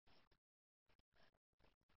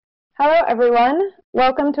Hello everyone,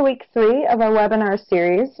 welcome to week 3 of our webinar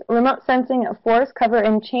series, Remote Sensing of Forest Cover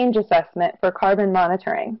and Change Assessment for Carbon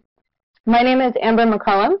Monitoring. My name is Amber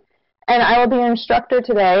McCollum, and I will be your instructor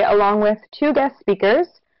today along with 2 guest speakers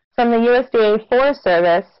from the USDA Forest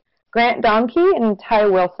Service, Grant Domke and Ty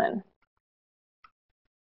Wilson.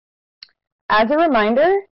 As a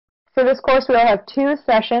reminder, for this course we will have 2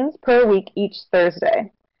 sessions per week each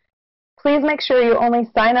Thursday. Please make sure you only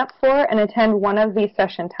sign up for and attend one of these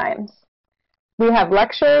session times. We have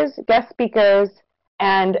lectures, guest speakers,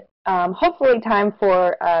 and hopefully time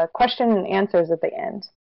for question and answers at the end.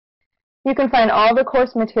 You can find all the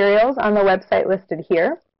course materials on the website listed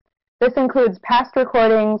here. This includes past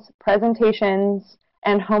recordings, presentations,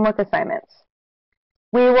 and homework assignments.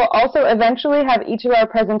 We will also eventually have each of our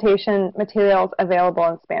presentation materials available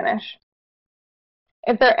in Spanish.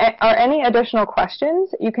 If there are any additional questions,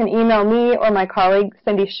 you can email me or my colleague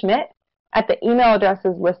Cindy Schmidt at the email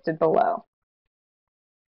addresses listed below.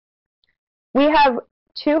 We have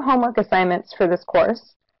 2 homework assignments for this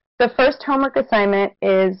course. The first homework assignment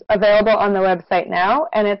is available on the website now,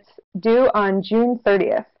 and it's due on June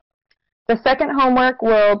 30th. The second homework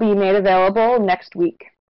will be made available next week.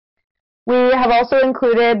 We have also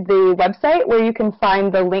included the website where you can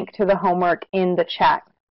find the link to the homework in the chat.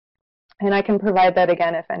 And I can provide that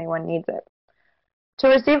again if anyone needs it. To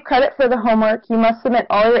receive credit for the homework, you must submit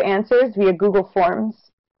all your answers via Google Forms.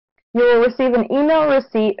 You will receive an email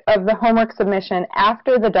receipt of the homework submission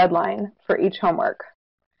after the deadline for each homework.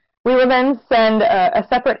 We will then send a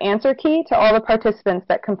separate answer key to all the participants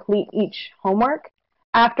that complete each homework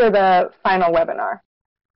after the final webinar.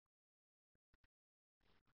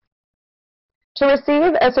 To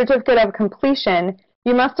receive a certificate of completion,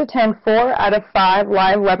 you must attend 4 out of 5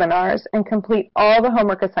 live webinars and complete all the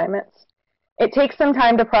homework assignments. It takes some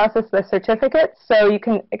time to process the certificates, so you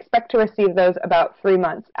can expect to receive those about 3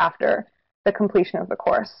 months after the completion of the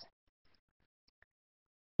course.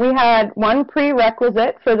 We had 1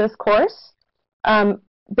 prerequisite for this course,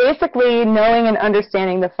 basically knowing and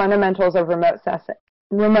understanding the fundamentals of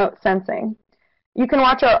remote sensing. You can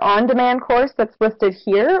watch our on-demand course that's listed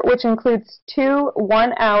here, which includes 2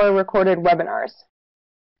 one-hour recorded webinars.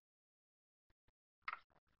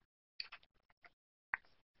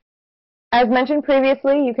 As mentioned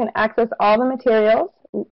previously, you can access all the materials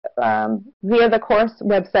via the course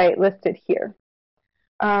website listed here.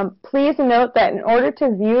 Please note that in order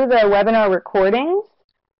to view the webinar recordings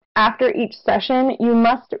after each session, you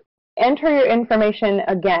must enter your information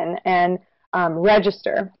again and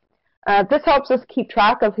register. This helps us keep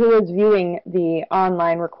track of who is viewing the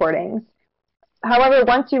online recordings. However,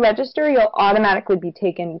 once you register, you'll automatically be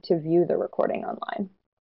taken to view the recording online.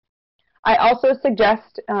 I also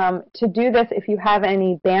suggest to do this if you have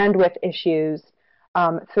any bandwidth issues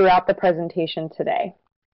throughout the presentation today.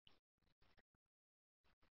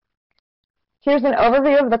 Here's an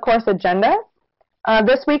overview of the course agenda.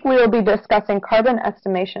 This week we will be discussing carbon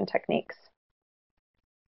estimation techniques.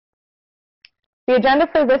 The agenda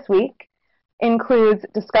for this week includes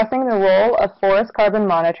discussing the role of forest carbon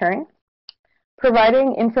monitoring,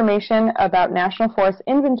 providing information about national forest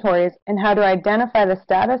inventories and how to identify the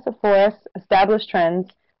status of forests, established trends,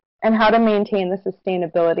 and how to maintain the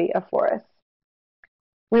sustainability of forests.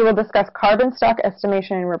 We will discuss carbon stock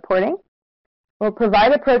estimation and reporting. We'll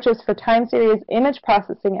provide approaches for time series image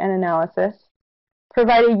processing and analysis,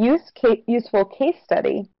 provide a useful case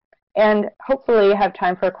study, and hopefully have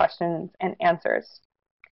time for questions and answers.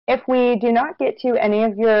 If we do not get to any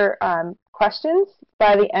of your questions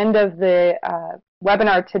by the end of the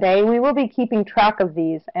webinar today, we will be keeping track of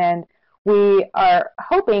these, and we are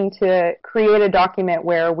hoping to create a document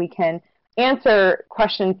where we can answer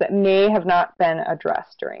questions that may have not been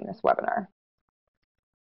addressed during this webinar.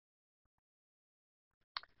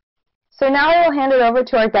 So now I will hand it over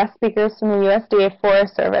to our guest speakers from the USDA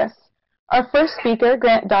Forest Service. Our first speaker,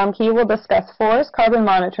 Grant Domke, will discuss forest carbon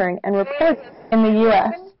monitoring and reports in the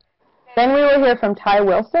U.S. Then we will hear from Ty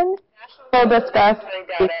Wilson, who will discuss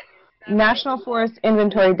the National Forest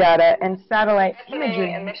Inventory data and satellite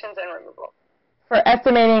imaging for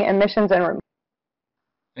estimating emissions and removal.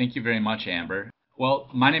 Thank you very much, Amber. Well,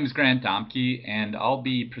 my name is Grant Domke, and I'll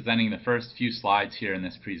be presenting the first few slides here in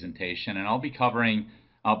this presentation, and I'll be covering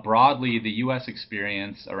broadly the U.S.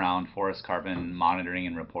 experience around forest carbon monitoring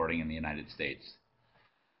and reporting in the United States.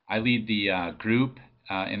 I lead the group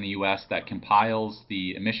in the U.S. that compiles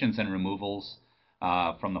the emissions and removals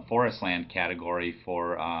from the forest land category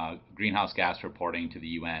for greenhouse gas reporting to the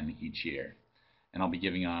UN each year. And I'll be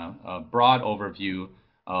giving a broad overview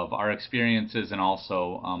of our experiences and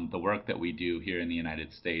also the work that we do here in the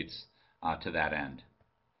United States to that end.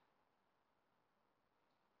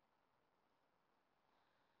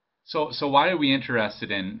 So why are we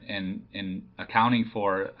interested in accounting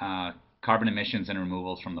for carbon emissions and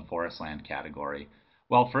removals from the forest land category?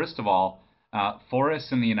 Well, first of all,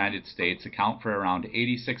 forests in the United States account for around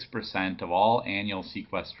 86% of all annual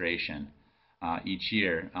sequestration each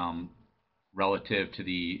year, relative to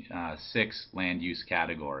the 6 land use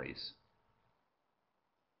categories.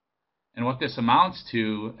 And what this amounts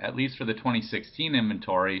to, at least for the 2016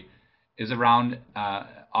 inventory, is around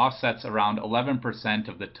offsets around 11%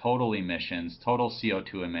 of the total emissions, total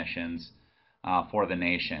CO2 emissions for the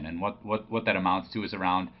nation. And what that amounts to is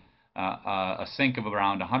around a sink of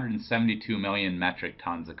around 172 million metric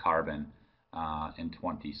tons of carbon in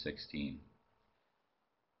 2016.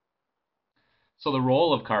 So the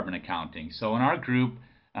role of carbon accounting. So in our group,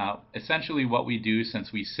 essentially what we do,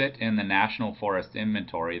 since we sit in the National Forest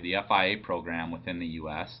Inventory, the FIA program within the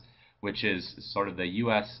U.S., which is sort of the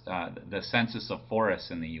U.S., the census of forests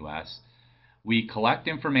in the U.S., we collect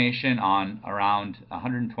information on around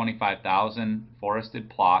 125,000 forested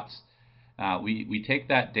plots. We take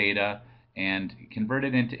that data and convert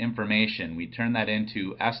it into information. We turn that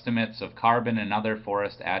into estimates of carbon and other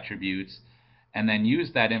forest attributes, and then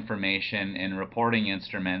use that information in reporting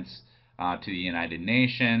instruments to the United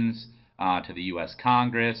Nations, to the U.S.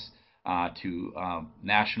 Congress, to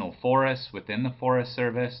national forests within the Forest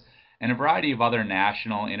Service, and a variety of other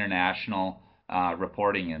national, international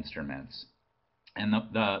reporting instruments. And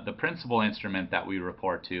the principal instrument that we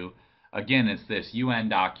report to, again, is this UN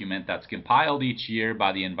document that's compiled each year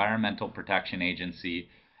by the Environmental Protection Agency,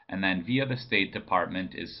 and then via the State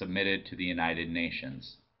Department is submitted to the United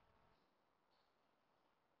Nations.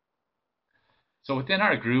 So within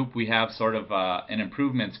our group, we have sort of an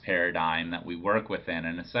improvements paradigm that we work within,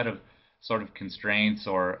 and a set of sort of constraints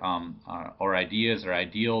or ideas or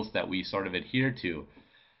ideals that we sort of adhere to.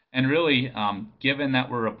 And really, given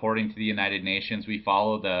that we're reporting to the United Nations, we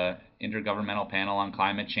follow the Intergovernmental Panel on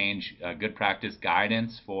Climate Change good practice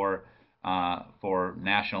guidance for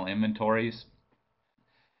national inventories.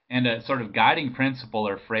 And a sort of guiding principle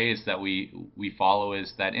or phrase that we follow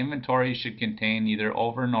is that inventories should contain neither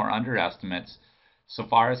over nor underestimates so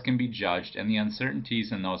far as can be judged, and the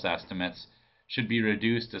uncertainties in those estimates should be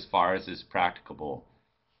reduced as far as is practicable.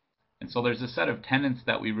 And so there's a set of tenets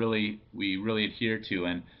that we really adhere to,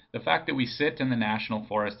 and the fact that we sit in the National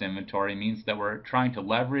Forest Inventory means that we're trying to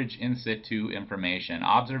leverage in situ information,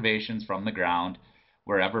 observations from the ground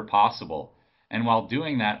wherever possible. And while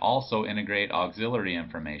doing that, also integrate auxiliary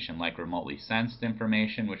information like remotely sensed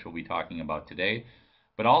information, which we'll be talking about today,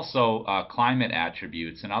 but also climate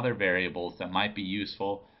attributes and other variables that might be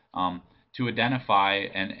useful to identify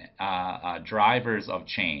drivers of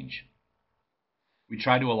change. We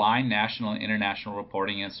try to align national and international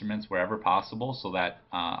reporting instruments wherever possible so that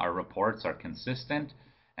our reports are consistent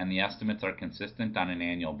and the estimates are consistent on an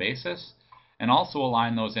annual basis, and also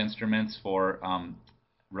align those instruments for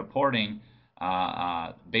reporting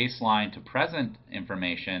baseline to present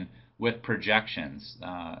information with projections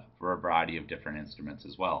for a variety of different instruments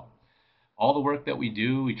as well. All the work that we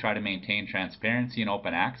do, we try to maintain transparency and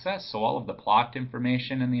open access, so all of the plot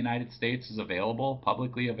information in the United States is available,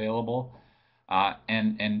 publicly available,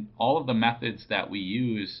 and all of the methods that we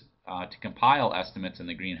use to compile estimates in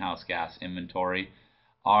the greenhouse gas inventory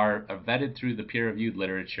are vetted through the peer-reviewed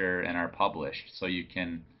literature and are published. So you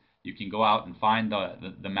can go out and find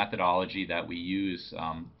the methodology that we use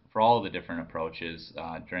for all of the different approaches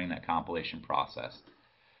during that compilation process.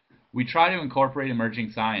 We try to incorporate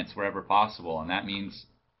emerging science wherever possible, and that means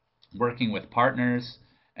working with partners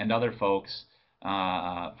and other folks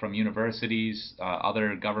from universities,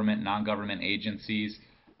 other government, non-government agencies,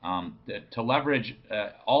 to leverage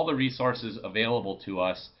all the resources available to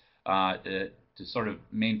us to sort of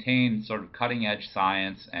maintain sort of cutting-edge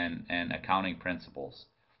science and accounting principles.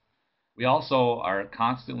 We also are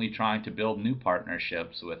constantly trying to build new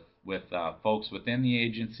partnerships with folks within the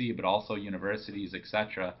agency, but also universities,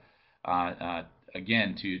 etc.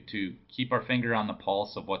 Again, to keep our finger on the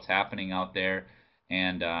pulse of what's happening out there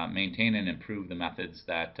and maintain and improve the methods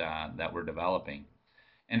that we're developing.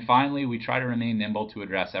 And finally, we try to remain nimble to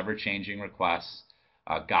address ever-changing requests,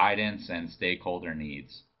 guidance, and stakeholder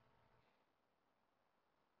needs.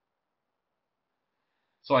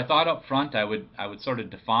 So I thought up front I would sort of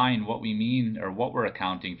define what we mean or what we're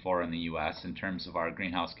accounting for in the U.S. in terms of our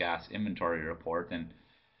greenhouse gas inventory report. And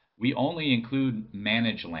we only include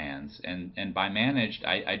managed lands. And by managed,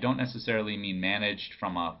 I don't necessarily mean managed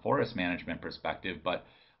from a forest management perspective, but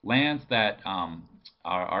lands that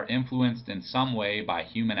are influenced in some way by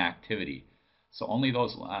human activity. So only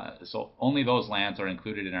those lands are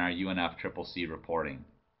included in our UNFCCC reporting.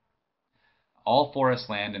 All forest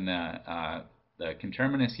land in the the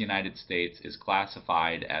conterminous United States is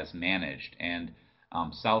classified as managed, and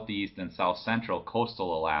southeast and south central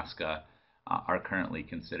coastal Alaska are currently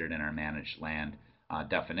considered in our managed land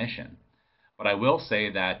definition. But I will say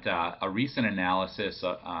that a recent analysis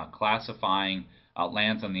classifying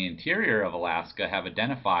lands on the interior of Alaska have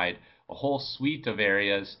identified a whole suite of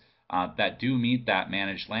areas that do meet that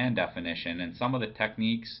managed land definition, and some of the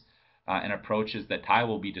techniques and approaches that Ty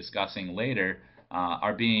will be discussing later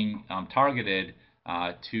are being targeted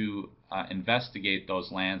to investigate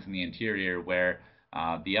those lands in the interior where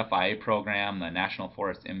the FIA program, the National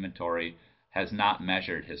Forest Inventory, has not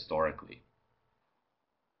measured historically.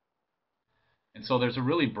 And so there's a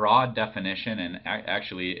really broad definition, and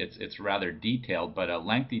actually it's rather detailed, but a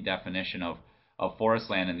lengthy definition of forest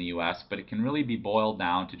land in the U.S., but it can really be boiled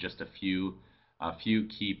down to just a few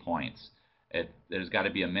key points. There's got to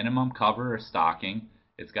be a minimum cover or stocking.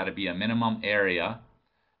 It's got to be a minimum area.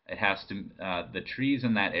 It has to, the trees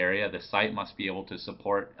in that area, the site must be able to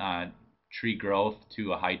support tree growth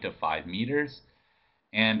to a height of 5 meters.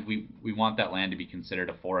 And we want that land to be considered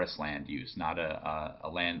a forest land use, not a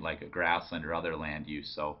land like a grassland or other land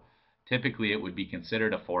use. So typically it would be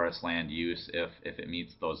considered a forest land use if it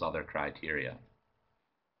meets those other criteria.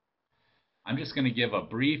 I'm just going to give a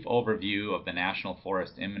brief overview of the National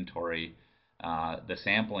Forest Inventory, the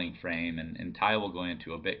sampling frame, and Ty will go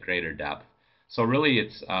into a bit greater depth. So really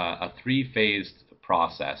it's a three-phased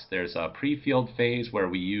process. There's a pre-field phase where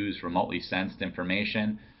we use remotely sensed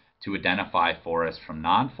information to identify forest from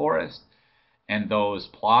non-forest, and those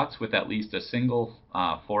plots with at least a single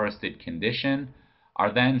forested condition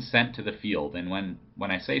are then sent to the field. And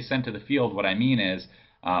when I say sent to the field, what I mean is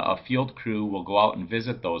a field crew will go out and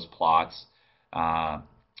visit those plots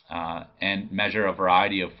and measure a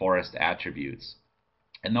variety of forest attributes.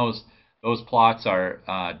 And those plots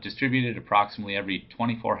are distributed approximately every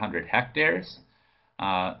 2,400 hectares.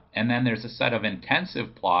 And then there's a set of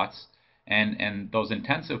intensive plots, and those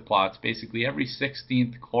intensive plots, basically every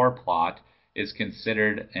 16th core plot is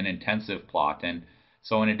considered an intensive plot. And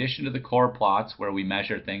so in addition to the core plots where we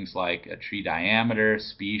measure things like a tree diameter,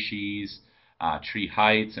 species, tree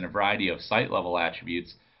heights, and a variety of site level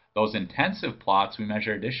attributes, those intensive plots we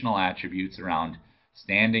measure additional attributes around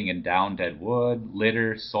standing and down dead wood,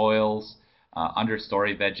 litter, soils,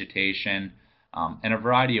 understory vegetation, and a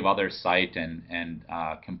variety of other site and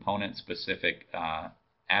component specific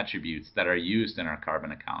attributes that are used in our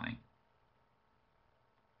carbon accounting.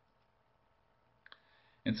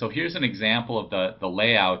 And so here's an example of the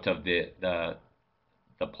layout of the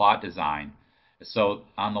plot design. So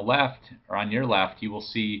on the left, or on your left, you will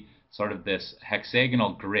see sort of this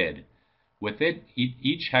hexagonal grid. Within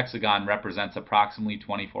each hexagon represents approximately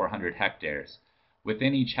 2,400 hectares.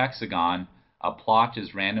 Within each hexagon, a plot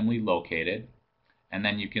is randomly located, and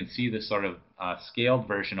then you can see the sort of scaled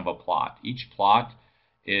version of a plot. Each plot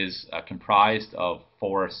is comprised of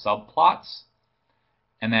 4 subplots,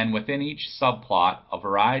 and then within each subplot a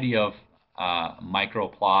variety of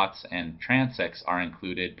microplots and transects are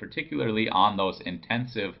included, particularly on those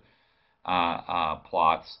intensive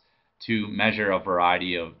plots, to measure a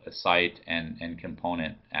variety of site and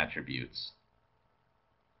component attributes.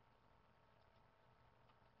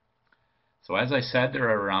 So as I said, there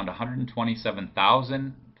are around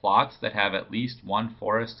 127,000 plots that have at least one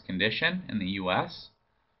forest condition in the U.S.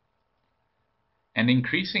 And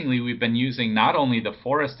increasingly we've been using not only the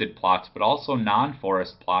forested plots but also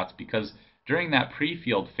non-forest plots, because during that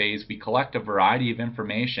pre-field phase we collect a variety of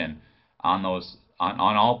information on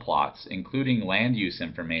all plots, including land use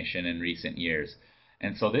information in recent years.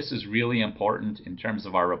 And so this is really important in terms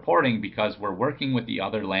of our reporting, because we're working with the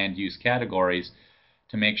other land use categories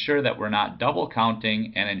to make sure that we're not double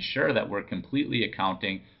counting and ensure that we're completely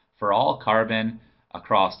accounting for all carbon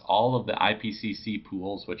across all of the IPCC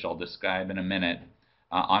pools, which I'll describe in a minute,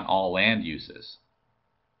 on all land uses.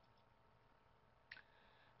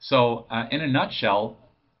 So in a nutshell,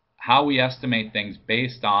 how we estimate things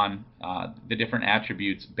based on the different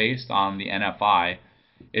attributes based on the NFI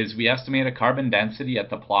is we estimate a carbon density at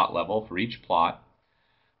the plot level for each plot.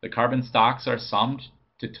 The carbon stocks are summed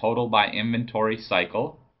to total by inventory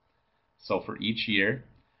cycle, so for each year,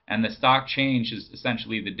 and the stock change is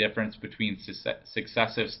essentially the difference between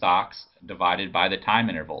successive stocks divided by the time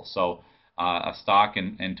interval. So a stock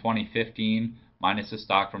in 2015 minus a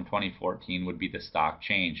stock from 2014 would be the stock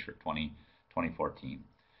change for 2014.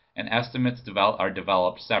 And estimates are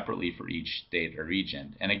developed separately for each state or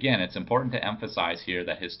region. And again, it's important to emphasize here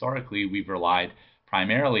that historically we've relied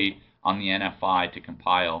primarily on the NFI to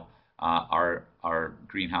compile our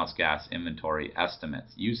greenhouse gas inventory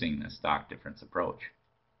estimates using the stock difference approach.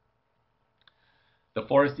 The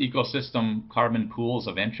forest ecosystem carbon pools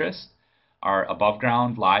of interest are above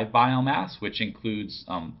ground live biomass, which includes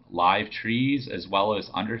live trees as well as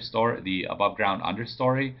the above ground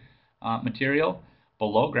understory material,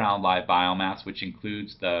 below ground live biomass, which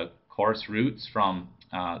includes the coarse roots from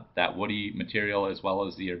that woody material as well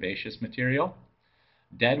as the herbaceous material,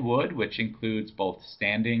 dead wood, which includes both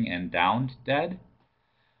standing and downed dead,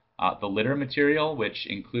 the litter material, which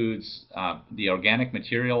includes the organic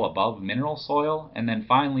material above mineral soil, and then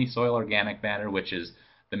finally soil organic matter, which is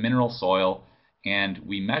the mineral soil. And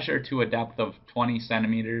we measure to a depth of 20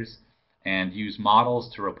 centimeters and use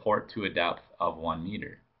models to report to a depth of 1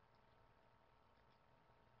 meter.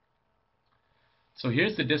 So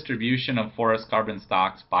here's the distribution of forest carbon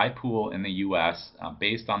stocks by pool in the U.S.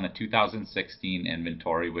 Based on the 2016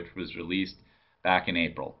 inventory, which was released back in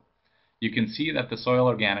April. You can see that the soil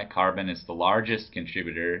organic carbon is the largest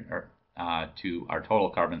contributor to our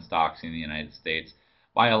total carbon stocks in the United States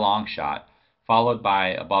by a long shot, followed by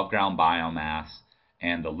above ground biomass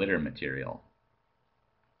and the litter material.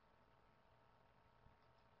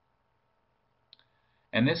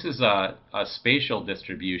 And this is a spatial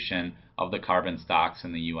distribution of the carbon stocks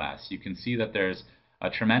in the U.S. You can see that there's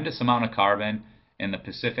a tremendous amount of carbon in the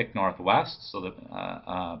Pacific Northwest, so the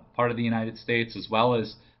part of the United States, as well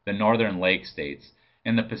as the northern lake states.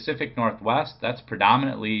 In the Pacific Northwest, that's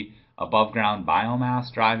predominantly above ground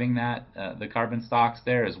biomass driving that the carbon stocks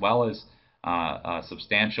there, as well as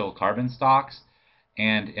substantial carbon stocks.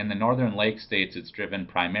 And in the northern lake states, it's driven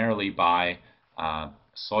primarily by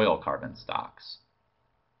soil carbon stocks.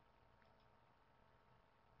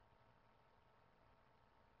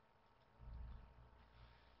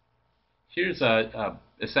 Here's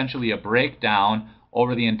essentially a breakdown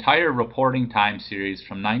over the entire reporting time series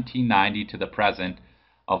from 1990 to the present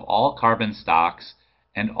of all carbon stocks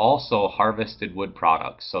and also harvested wood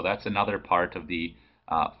products. So that's another part of the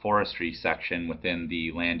forestry section within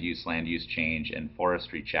the land use change, and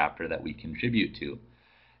forestry chapter that we contribute to.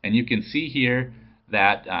 And you can see here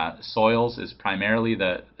that soils is primarily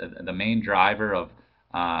the main driver of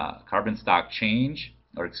carbon stock change,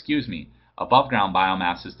 or excuse me, above ground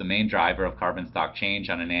biomass is the main driver of carbon stock change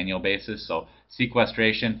on an annual basis. So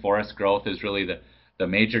sequestration, forest growth is really the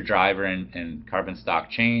major driver in carbon stock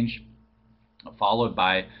change, followed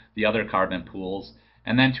by the other carbon pools,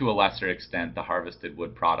 and then to a lesser extent the harvested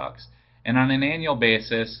wood products. And on an annual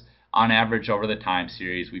basis, on average over the time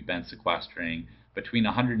series, we've been sequestering between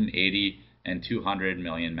 180 and 200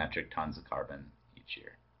 million metric tons of carbon each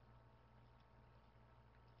year.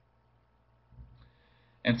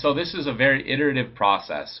 And so this is a very iterative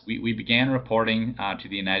process. We began reporting to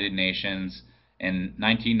the United Nations in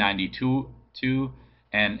 1992,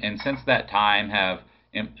 and since that time have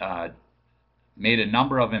made a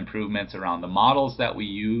number of improvements around the models that we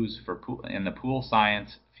use in the pool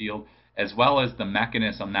science field, as well as the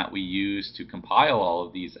mechanism that we use to compile all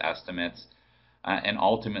of these estimates and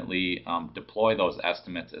ultimately deploy those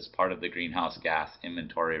estimates as part of the greenhouse gas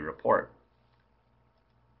inventory report.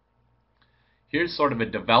 Here's sort of a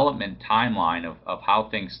development timeline of how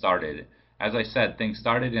things started. As I said, things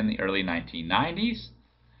started in the early 1990s,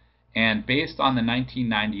 and based on the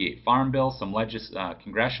 1998 Farm Bill, some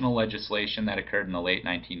congressional legislation that occurred in the late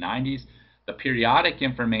 1990s, the periodic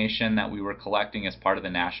information that we were collecting as part of the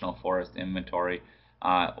National Forest Inventory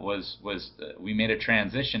we made a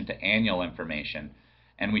transition to annual information,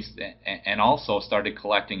 and also started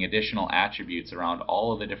collecting additional attributes around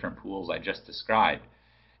all of the different pools I just described.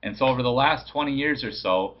 And so over the last 20 years or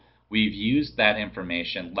so, we've used that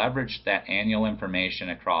information, leveraged that annual information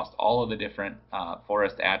across all of the different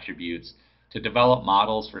forest attributes to develop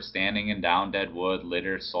models for standing and down dead wood,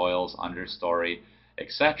 litter, soils, understory,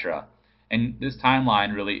 etc. And this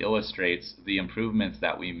timeline really illustrates the improvements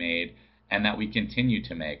that we made and that we continue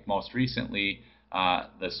to make, most recently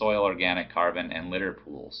the soil organic carbon and litter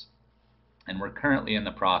pools. And we're currently in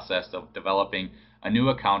the process of developing a new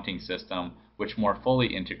accounting system which more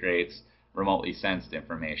fully integrates remotely sensed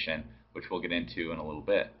information, which we'll get into in a little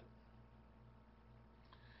bit.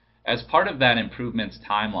 As part of that improvements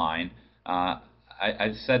timeline,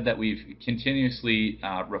 I said that we've continuously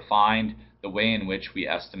refined the way in which we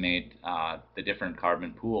estimate the different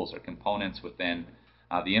carbon pools or components within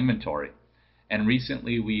the inventory. And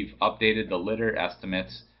recently we've updated the litter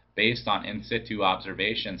estimates based on in situ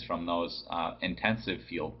observations from those intensive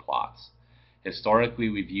field plots. Historically,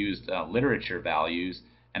 we've used literature values,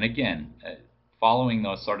 and again, following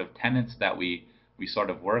those sort of tenets that we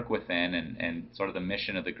sort of work within and sort of the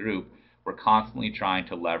mission of the group, we're constantly trying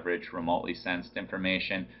to leverage remotely sensed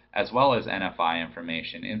information as well as NFI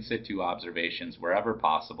information, in situ observations wherever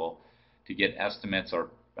possible, to get estimates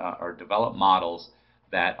or develop models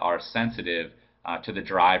that are sensitive to the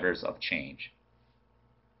drivers of change.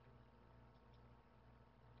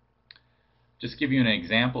 Just give you an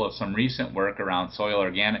example of some recent work around soil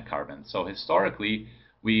organic carbon. So historically,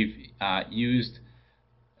 we've used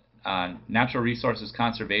Natural Resources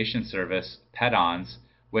Conservation Service PEDONs,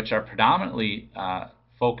 which are predominantly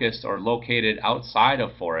focused or located outside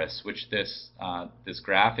of forests, which this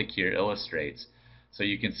graphic here illustrates. So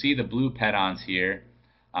you can see the blue PEDONs here.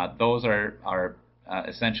 Those are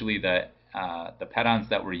essentially the PEDONs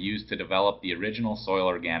that were used to develop the original soil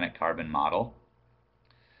organic carbon model.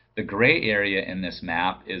 The gray area in this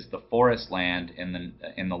map is the forest land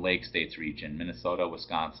in the Lake States region, Minnesota,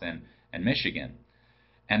 Wisconsin, and Michigan.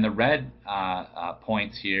 And the red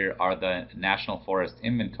points here are the National Forest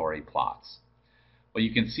Inventory plots. Well,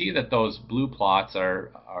 you can see that those blue plots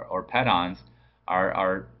or PEDONs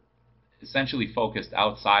are essentially focused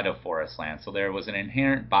outside of forest land. So there was an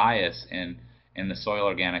inherent bias in the soil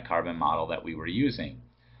organic carbon model that we were using.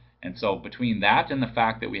 And so between that and the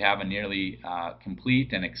fact that we have a nearly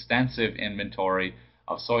complete and extensive inventory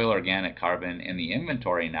of soil organic carbon in the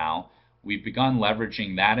inventory now, we've begun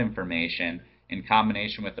leveraging that information in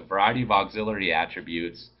combination with a variety of auxiliary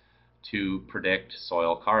attributes to predict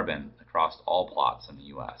soil carbon across all plots in the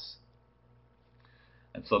U.S.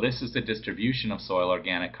 And so this is the distribution of soil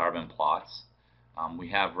organic carbon plots. We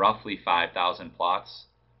have roughly 5,000 plots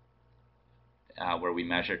where we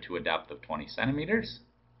measure to a depth of 20 centimeters.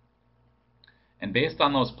 And based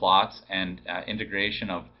on those plots and integration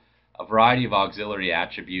of a variety of auxiliary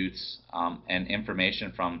attributes and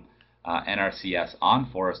information from NRCS on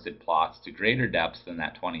forested plots to greater depths than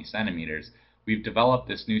that 20 centimeters, we've developed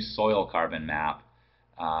this new soil carbon map,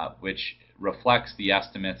 which reflects the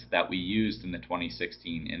estimates that we used in the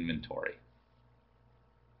 2016 inventory.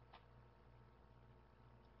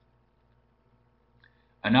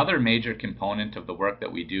 Another major component of the work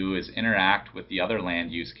that we do is interact with the other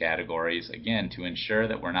land use categories, again, to ensure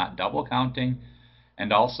that we're not double counting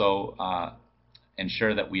and also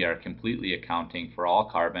ensure that we are completely accounting for all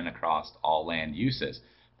carbon across all land uses,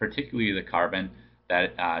 particularly the carbon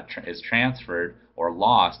that is transferred or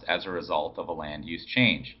lost as a result of a land use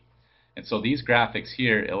change. And so these graphics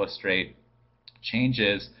here illustrate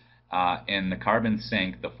changes in the carbon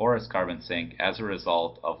sink, the forest carbon sink, as a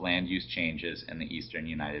result of land use changes in the eastern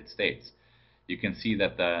United States. You can see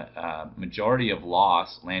that the majority of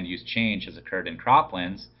loss, land use change, has occurred in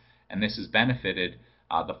croplands, and this has benefited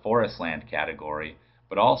the forest land category,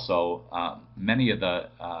 but also many of the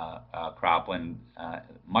cropland,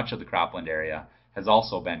 much of the cropland area has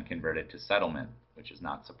also been converted to settlement, which is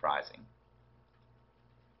not surprising.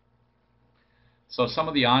 So some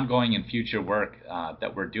of the ongoing and future work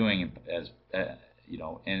that we're doing as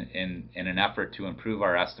in an effort to improve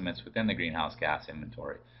our estimates within the greenhouse gas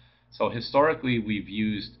inventory. So historically, we've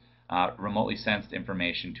used remotely sensed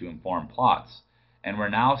information to inform plots, and we're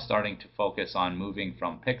now starting to focus on moving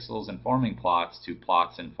from pixels informing plots to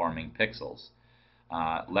plots informing pixels,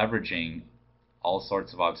 leveraging all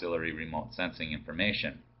sorts of auxiliary remote sensing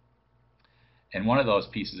information. And one of those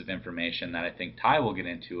pieces of information that I think Ty will get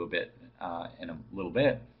into a bit in a little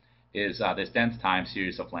bit is this dense time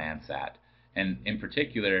series of Landsat. And in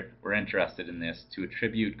particular, we're interested in this to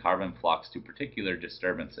attribute carbon flux to particular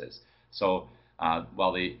disturbances. So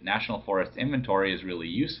while the National Forest Inventory is really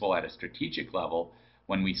useful at a strategic level,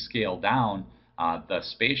 when we scale down, the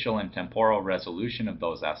spatial and temporal resolution of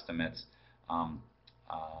those estimates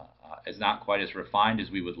is not quite as refined as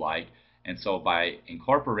we would like. And so by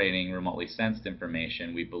incorporating remotely sensed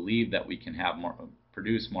information, we believe that we can have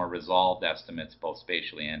produce more resolved estimates both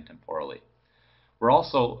spatially and temporally. We're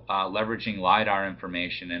also leveraging LiDAR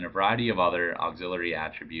information and a variety of other auxiliary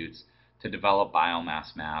attributes to develop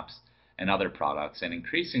biomass maps and other products, and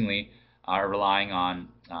increasingly are relying on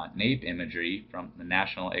NAPE imagery from the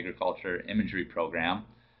National Agriculture Imagery Program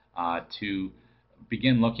to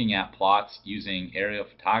begin looking at plots using aerial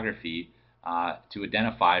photography to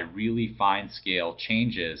identify really fine-scale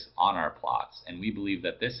changes on our plots. And we believe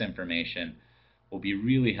that this information will be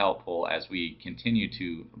really helpful as we continue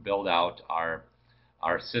to build out our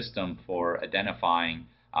system for identifying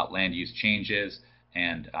land use changes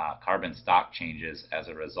and carbon stock changes as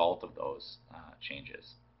a result of those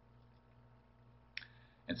changes.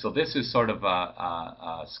 And so this is sort of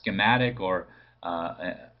a schematic or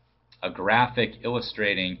a graphic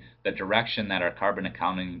illustrating the direction that our carbon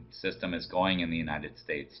accounting system is going in the United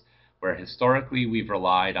States, where historically we've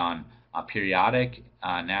relied on a periodic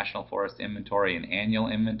National Forest Inventory and annual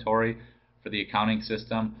inventory for the accounting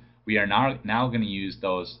system. We are now going to use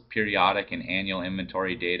those periodic and annual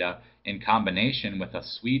inventory data in combination with a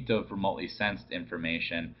suite of remotely sensed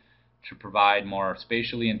information to provide more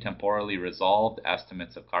spatially and temporally resolved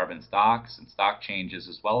estimates of carbon stocks and stock changes,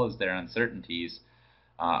 as well as their uncertainties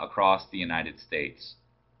across the United States.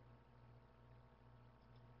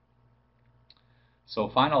 So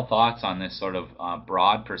final thoughts on this sort of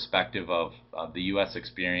broad perspective of the U.S.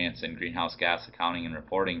 experience in greenhouse gas accounting and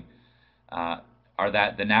reporting are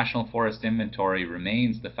that the National Forest Inventory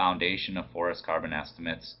remains the foundation of forest carbon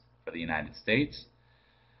estimates for the United States.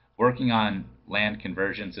 Working on land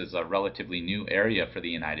conversions is a relatively new area for the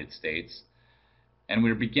United States, and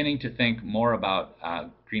we're beginning to think more about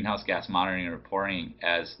greenhouse gas monitoring and reporting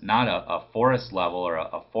as not a forest level or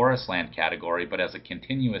a forest land category, but as a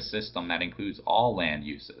continuous system that includes all land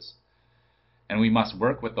uses. And we must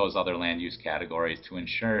work with those other land use categories to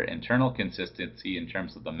ensure internal consistency in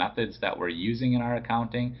terms of the methods that we're using in our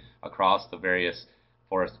accounting across the various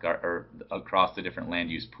across the different land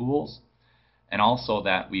use pools, and also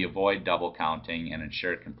that we avoid double counting and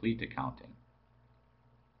ensure complete accounting.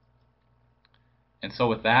 And so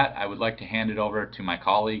with that, I would like to hand it over to my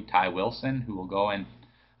colleague, Ty Wilson, who will go into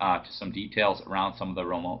some details around some of the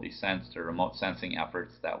remotely sensed or remote sensing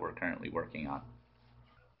efforts that we're currently working on.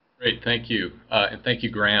 Great, thank you. And thank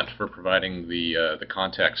you, Grant, for providing the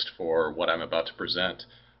context for what I'm about to present.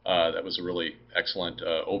 That was a really excellent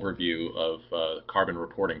overview of the carbon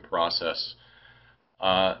reporting process.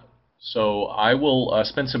 So I will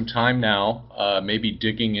spend some time now maybe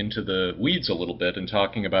digging into the weeds a little bit and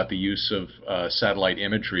talking about the use of satellite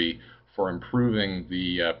imagery for improving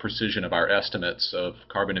the precision of our estimates of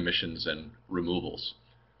carbon emissions and removals.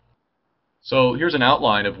 So here's an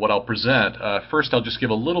outline of what I'll present. First, I'll just give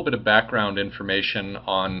a little bit of background information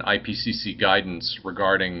on IPCC guidance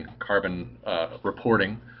regarding carbon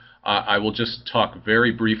reporting. I will just talk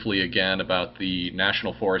very briefly again about the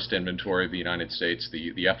National Forest Inventory of the United States,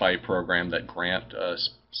 the FIA program that Grant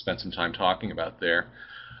spent some time talking about there.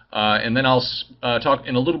 And then I'll talk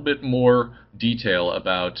in a little bit more detail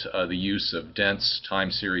about the use of dense time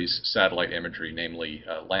series satellite imagery, namely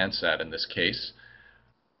Landsat in this case.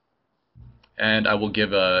 And I will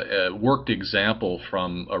give a worked example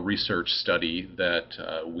from a research study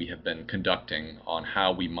that we have been conducting on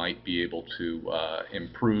how we might be able to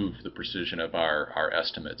improve the precision of our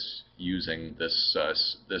estimates using this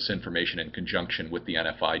information in conjunction with the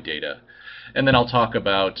NFI data. And then I'll talk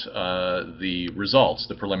about the results,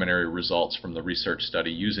 the preliminary results from the research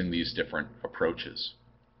study using these different approaches.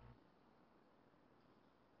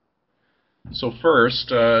 So first,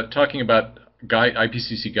 talking about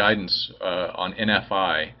IPCC guidance on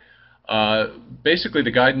NFI. Basically,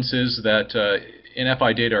 the guidance is that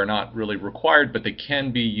NFI data are not really required, but they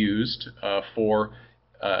can be used for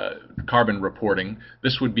carbon reporting.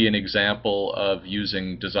 This would be an example of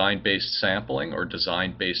using design-based sampling or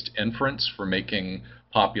design-based inference for making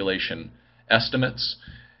population estimates.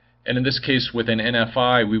 And in this case, with an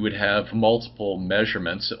NFI, we would have multiple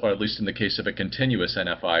measurements, or at least in the case of a continuous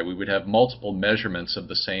NFI, we would have multiple measurements of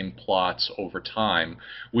the same plots over time,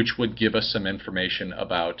 which would give us some information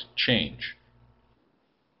about change.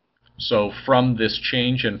 So from this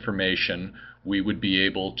change information, we would be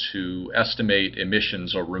able to estimate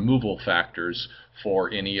emissions or removal factors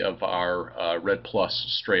for any of our REDD+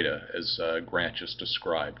 strata, as Grant just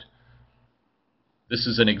described. This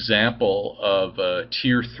is an example of a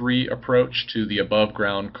Tier 3 approach to the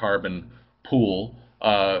above-ground carbon pool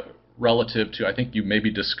relative to, I think you maybe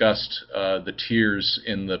discussed the tiers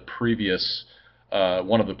in the previous,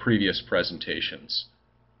 one of the previous presentations.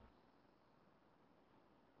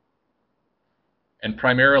 And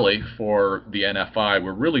primarily for the NFI,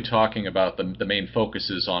 we're really talking about the main focus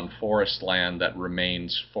is on forest land that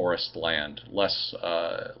remains forest land, less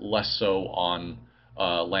so on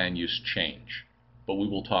land use change. But we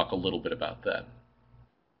will talk a little bit about that.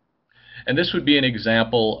 And this would be an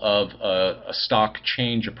example of a stock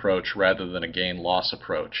change approach rather than a gain-loss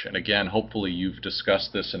approach. And again, hopefully you've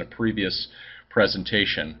discussed this in a previous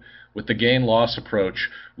presentation. With the gain-loss approach,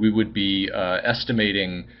 we would be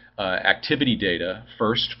estimating activity data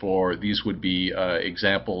first for these would be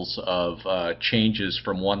examples of changes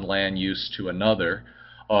from one land use to another,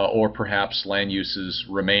 or perhaps land uses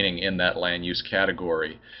remaining in that land use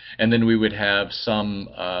category. And then we would have some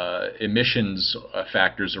emissions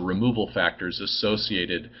factors or removal factors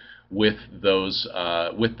associated with those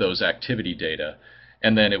activity data.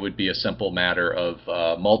 And then it would be a simple matter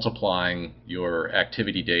of multiplying your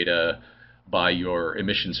activity data by your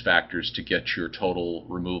emissions factors to get your total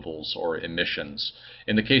removals or emissions.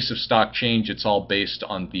 In the case of stock change, it's all based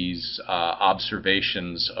on these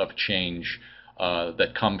observations of change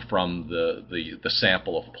that come from the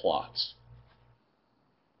sample of plots.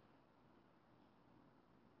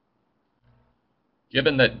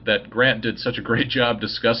 Given that Grant did such a great job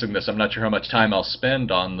discussing this, I'm not sure how much time I'll spend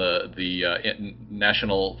on the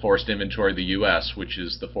National Forest Inventory of the U.S., which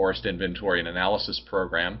is the Forest Inventory and Analysis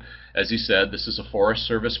Program. As he said, this is a Forest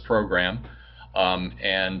Service program,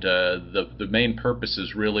 and the main purpose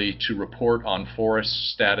is really to report on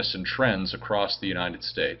forest status and trends across the United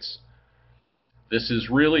States. This is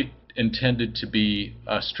really intended to be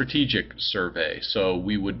a strategic survey, so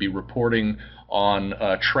we would be reporting on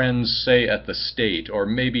trends, say, at the state or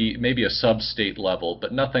maybe a sub-state level,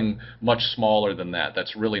 but nothing much smaller than that.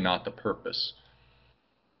 That's really not the purpose.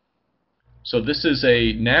 So this is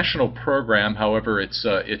a national program. However,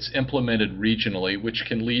 it's implemented regionally, which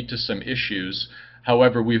can lead to some issues.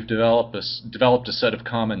 However, we've developed a set of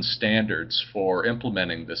common standards for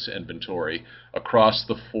implementing this inventory across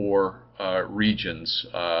the four regions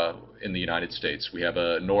in the United States. We have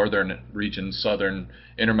a northern region, southern,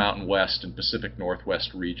 Intermountain West, and Pacific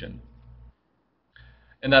Northwest region.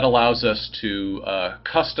 And that allows us to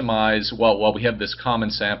customize, while we have this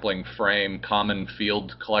common sampling frame, common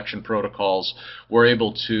field collection protocols, we're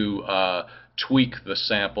able to tweak the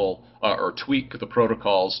sample or tweak the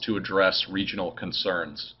protocols to address regional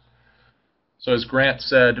concerns. So as Grant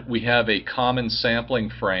said, we have a common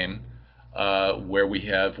sampling frame where we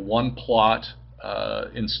have one plot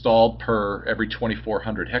installed per every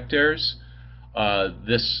 2,400 hectares.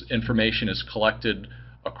 This information is collected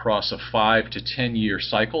across a 5 to 10 year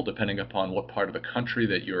cycle, depending upon what part of the country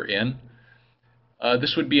that you're in.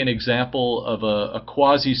 This would be an example of a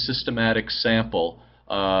quasi-systematic sample.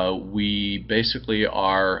 We basically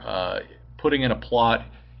are putting in a plot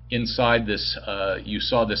inside this. You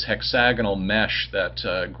saw this hexagonal mesh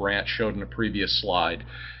that Grant showed in a previous slide,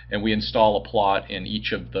 and we install a plot in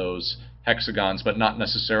each of those hexagons, but not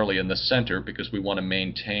necessarily in the center, because we want to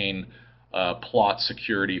maintain plot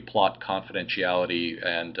security, plot confidentiality,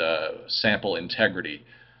 and sample integrity.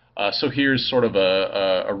 So here's sort of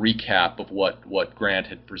a recap of what Grant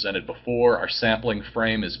had presented before. Our sampling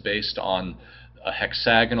frame is based on a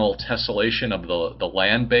hexagonal tessellation of the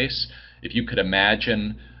land base. If you could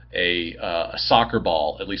imagine a soccer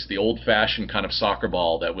ball, at least the old-fashioned kind of soccer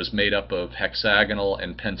ball that was made up of hexagonal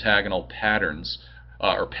and pentagonal patterns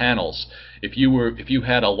or panels. If you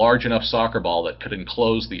had a large enough soccer ball that could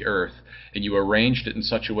enclose the earth, and you arranged it in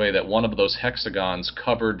such a way that one of those hexagons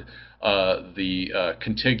covered the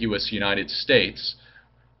contiguous United States,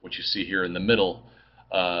 which you see here in the middle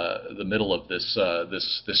of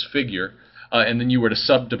this figure, and then you were to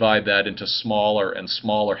subdivide that into smaller and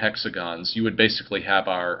smaller hexagons, you would basically have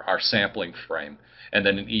our sampling frame. And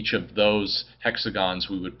then in each of those hexagons,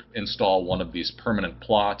 we would install one of these permanent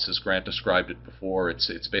plots. As Grant described it before,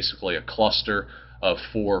 it's basically a cluster of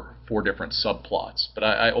four different subplots. But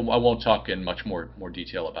I won't talk in much more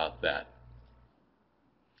detail about that.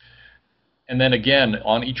 And then again,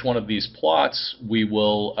 on each one of these plots, we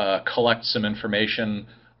will collect some information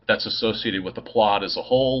that's associated with the plot as a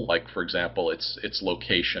whole, like, for example, its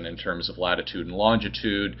location in terms of latitude and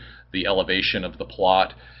longitude, the elevation of the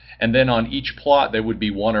plot. And then on each plot, there would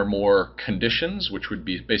be one or more conditions, which would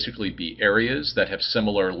basically be areas that have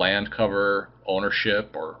similar land cover,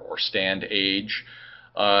 ownership, or stand age.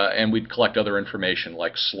 And we'd collect other information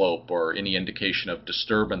like slope or any indication of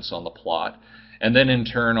disturbance on the plot. And then in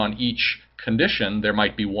turn, on each condition, there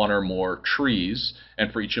might be one or more trees,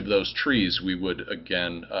 and for each of those trees we would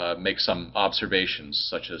again make some observations,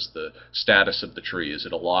 such as the status of the tree. Is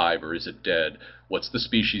it alive or is it dead? What's the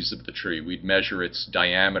species of the tree? We'd measure its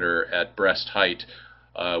diameter at breast height.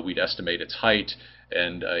 We'd estimate its height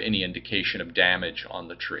and any indication of damage on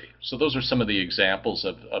the tree. So those are some of the examples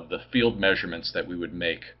of the field measurements that we would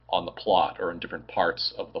make on the plot or in different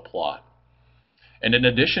parts of the plot. And in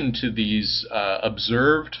addition to these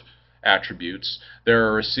observed attributes,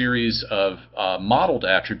 there are a series of modeled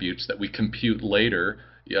attributes that we compute later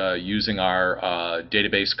using our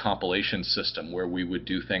database compilation system, where we would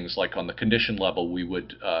do things like on the condition level, we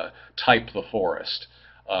would type the forest.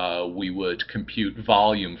 We would compute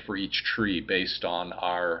volume for each tree based on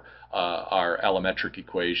our allometric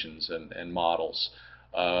equations and models.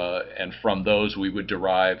 And from those we would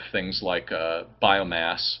derive things like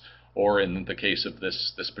biomass, or in the case of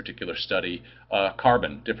this particular study,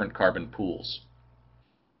 different carbon pools.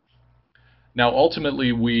 Now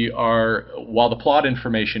ultimately while the plot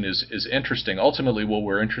information is interesting, ultimately what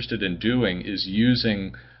we're interested in doing is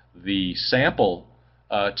using the sample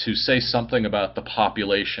to say something about the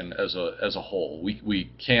population as a whole.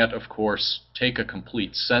 We can't, of course, take a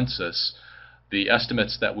complete census. The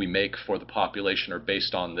estimates that we make for the population are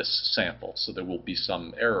based on this sample, so there will be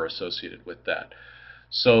some error associated with that.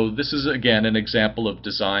 So this is, again, an example of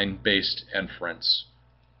design-based inference.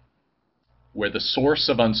 where the source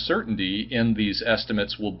of uncertainty in these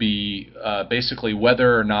estimates will be basically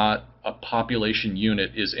whether or not a population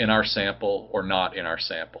unit is in our sample or not in our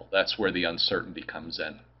sample. That's where the uncertainty comes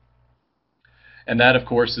in. And that, of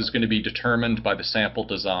course, is going to be determined by the sample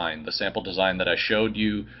design. The sample design that I showed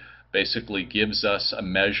you basically gives us a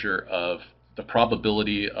measure of the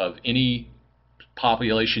probability of any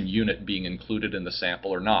population unit being included in the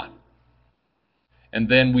sample or not. And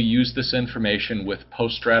then we use this information with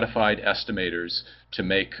post-stratified estimators to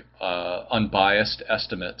make unbiased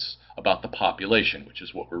estimates about the population, which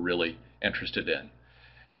is what we're really interested in.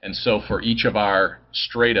 And so for each of our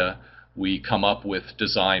strata, we come up with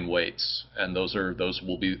design weights, and those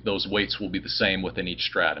weights will be the same within each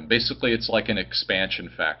stratum. Basically, it's like an expansion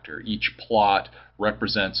factor. Each plot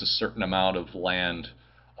represents a certain amount of land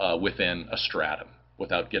within a stratum,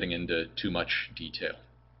 without getting into too much detail.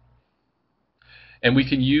 And we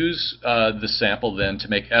can use the sample then to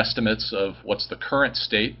make estimates of what's the current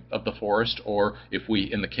state of the forest, or if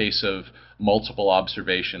we, in the case of multiple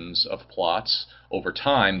observations of plots over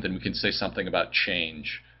time, then we can say something about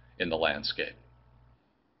change in the landscape.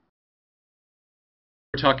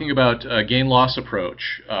 We're talking about a gain-loss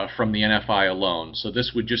approach from the NFI alone. So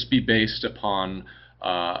this would just be based upon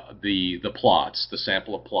the plots, the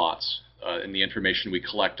sample of plots, and the information we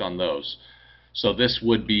collect on those. So this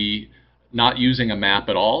would be not using a map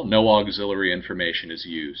at all. No auxiliary information is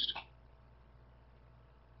used.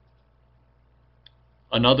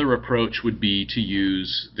 Another approach would be to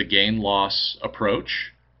use the gain-loss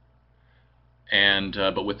approach,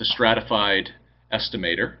 but with the stratified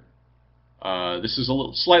estimator. This is a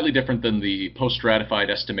little slightly different than the post-stratified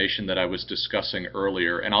estimation that I was discussing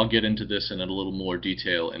earlier, and I'll get into this in a little more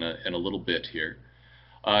detail in a little bit here.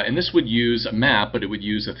 And this would use a map, but it would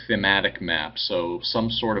use a thematic map, so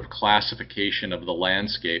some sort of classification of the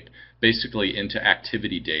landscape basically into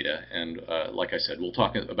activity data. And like I said, we'll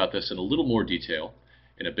talk about this in a little more detail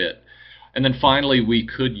in a bit. And then finally, we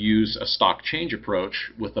could use a stock change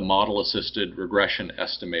approach with a model-assisted regression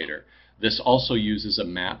estimator. This also uses a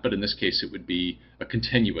map, but in this case it would be a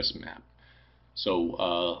continuous map.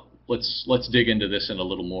 So let's dig into this in a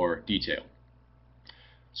little more detail.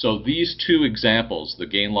 So these two examples, the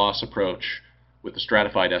gain-loss approach with the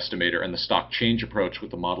stratified estimator and the stock change approach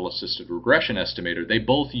with the model-assisted regression estimator, they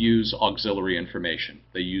both use auxiliary information.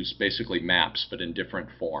 They use basically maps, but in different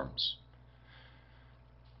forms.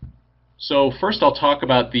 So first I'll talk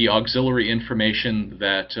about the auxiliary information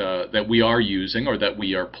that we are using, or that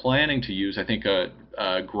we are planning to use. I think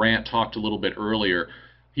Grant talked a little bit earlier.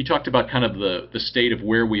 He talked about kind of the state of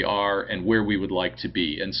where we are and where we would like to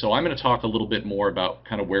be. And so I'm going to talk a little bit more about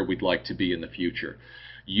kind of where we'd like to be in the future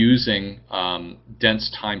using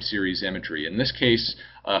dense time series imagery. In this case,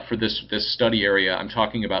 for this study area, I'm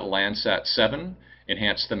talking about Landsat 7,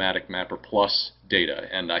 Enhanced Thematic Mapper Plus data.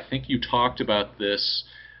 And I think you talked about this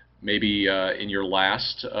maybe in your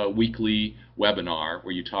last weekly webinar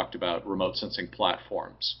where you talked about remote sensing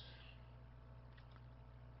platforms.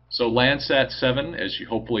 So Landsat 7, as you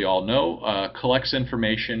hopefully all know, collects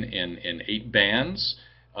information in 8 bands.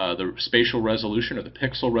 The spatial resolution, or the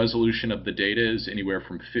pixel resolution of the data, is anywhere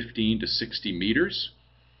from 15 to 60 meters.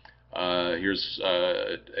 Here's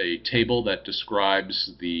a table that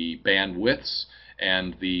describes the bandwidths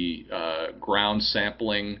and the ground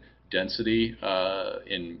sampling density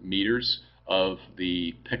in meters of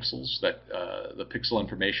the pixels, the pixel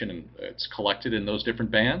information, and it's collected in those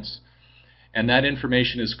different bands. And that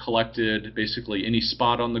information is collected, basically any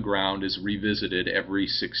spot on the ground is revisited every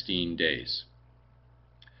 16 days.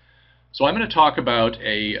 So I'm going to talk about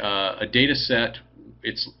a data set.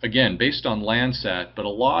 It's, again, based on Landsat, but a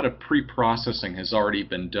lot of pre-processing has already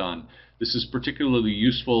been done. This is particularly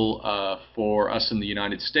useful for us in the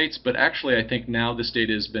United States, but actually I think now this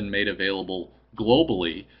data has been made available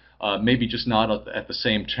globally, maybe just not at the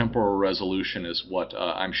same temporal resolution as what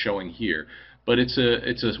I'm showing here. But it's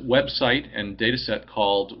a website and data set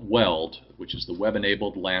called WELD, which is the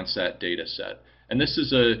Web-Enabled Landsat Data Set. And this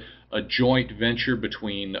is a joint venture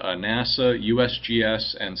between NASA,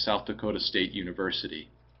 USGS, and South Dakota State University.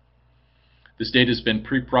 This data has been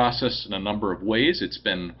pre-processed in a number of ways. It's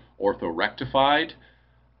been orthorectified.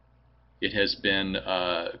 It has been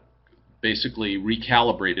basically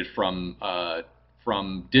recalibrated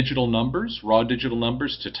from digital numbers, raw digital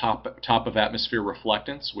numbers, to top of atmosphere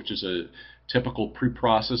reflectance, which is a typical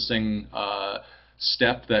pre-processing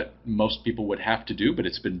step that most people would have to do, but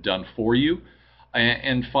it's been done for you.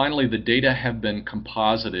 And finally, the data have been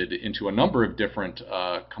composited into a number of different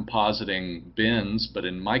compositing bins, but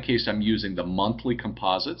in my case I'm using the monthly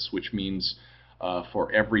composites, which means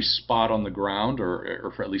for every spot on the ground,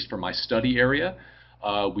 or for at least for my study area,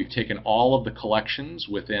 We've taken all of the collections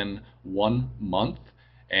within 1 month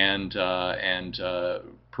and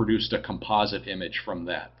produced a composite image from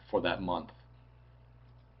that for that month.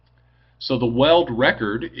 So the Weld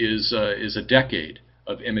record is a decade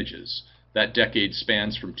of images. That decade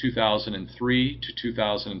spans from 2003 to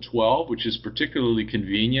 2012, which is particularly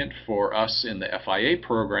convenient for us in the FIA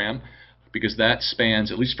program because that spans,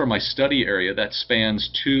 at least for my study area, that spans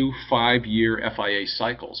 2 5-year FIA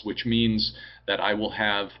cycles, which means that I will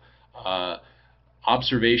have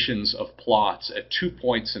observations of plots at 2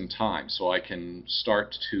 points in time, so I can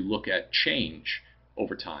start to look at change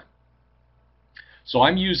over time. So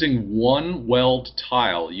I'm using one Weld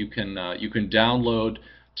tile. You can download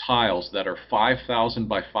tiles that are 5,000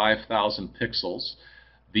 by 5,000 pixels.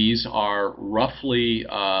 These are roughly,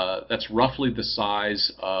 that's roughly the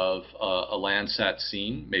size of a Landsat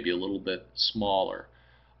scene, maybe a little bit smaller.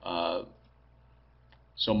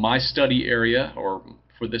 So my study area, or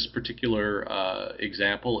for this particular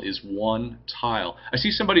example, is one tile. I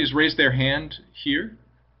see somebody who's raised their hand here.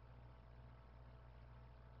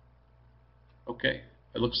 Okay,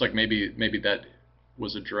 it looks like maybe that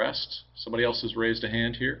was addressed. Somebody else has raised a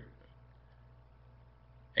hand here.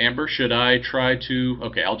 Amber, should I try to?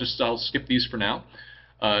 Okay, I'll skip these for now.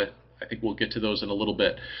 I think we'll get to those in a little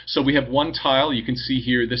bit. So we have one tile. You can see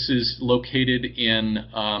here. This is located in.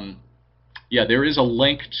 Yeah, there is a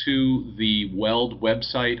link to the Weld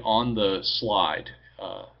website on the slide,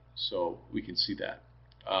 so we can see that.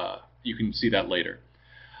 You can see that later.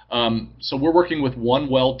 So we're working with one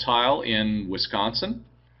Weld tile in Wisconsin.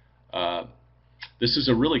 This is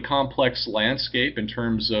a really complex landscape in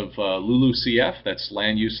terms of LULUCF, that's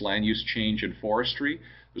land use change and forestry.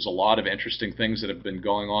 There's a lot of interesting things that have been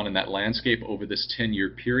going on in that landscape over this 10-year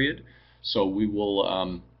period. So we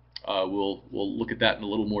will we'll look at that in a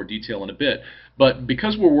little more detail in a bit. But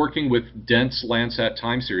because we're working with dense Landsat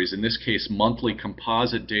time series, in this case monthly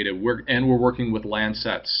composite data, and we're working with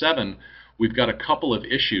Landsat 7, we've got a couple of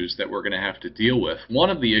issues that we're going to have to deal with. One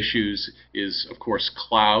of the issues is, of course,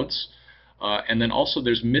 clouds. And then also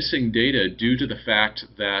there's missing data due to the fact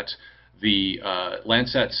that the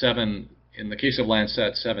Landsat 7, in the case of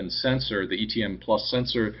Landsat 7 sensor, the ETM Plus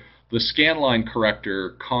sensor, the scanline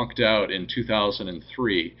corrector conked out in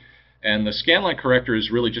 2003. And the scanline corrector is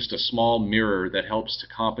really just a small mirror that helps to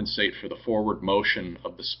compensate for the forward motion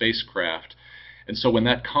of the spacecraft. And so when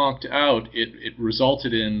that conked out, it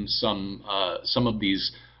resulted in some of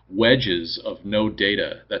these wedges of no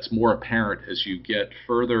data. That's more apparent as you get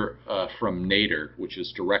further from nadir, which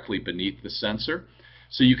is directly beneath the sensor.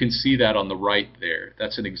 So you can see that on the right there.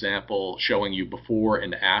 That's an example showing you before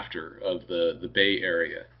and after of the Bay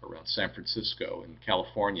Area around San Francisco in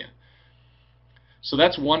California. So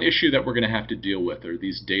that's one issue that we're going to have to deal with, are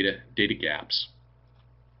these data gaps.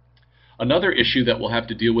 Another issue that we'll have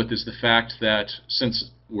to deal with is the fact that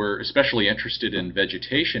since we're especially interested in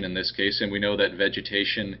vegetation in this case, and we know that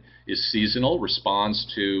vegetation is seasonal, responds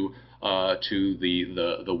to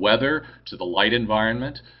the weather, to the light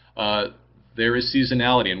environment, there is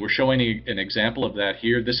seasonality, and we're showing an example of that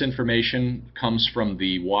here. This information comes from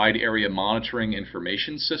the Wide Area Monitoring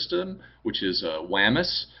Information System, which is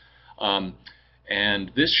WAMIS.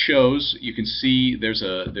 And this shows, you can see there's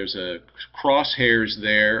a crosshairs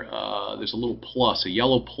there. There's a little plus, a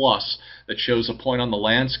yellow plus that shows a point on the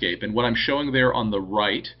landscape. And what I'm showing there on the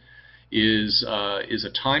right is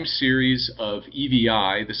a time series of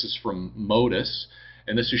EVI. This is from MODIS,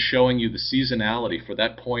 and this is showing you the seasonality for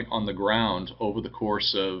that point on the ground over the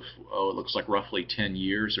course of, it looks like roughly 10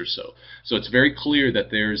 years or so. So it's very clear that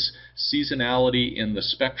there's seasonality in the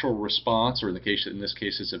spectral response, or in this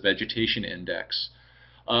case it's a vegetation index.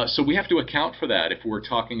 So we have to account for that if we're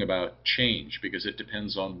talking about change, because it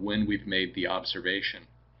depends on when we've made the observation.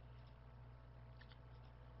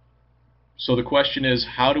 So the question is,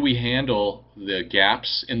 how do we handle the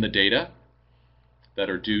gaps in the data that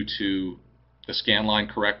are due to the scanline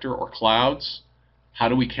corrector or clouds? How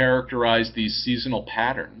do we characterize these seasonal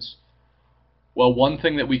patterns? Well, one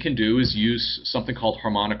thing that we can do is use something called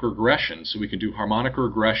harmonic regression. So we can do harmonic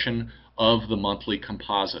regression of the monthly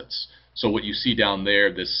composites. So what you see down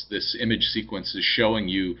there, this image sequence is showing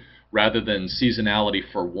you, rather than seasonality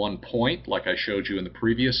for one point, like I showed you in the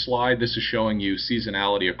previous slide, this is showing you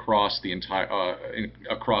seasonality across the entire,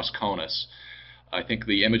 across CONUS. I think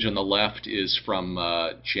the image on the left is from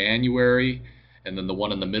January, and then the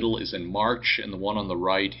one in the middle is in March, and the one on the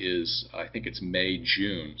right is, I think it's May,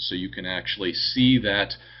 June. So you can actually see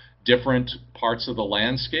that different parts of the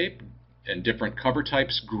landscape and different cover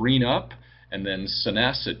types green up, and then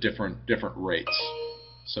senesce at different rates.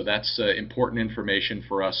 So that's important information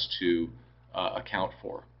for us to account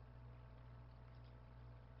for.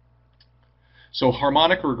 So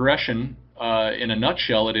harmonic regression, in a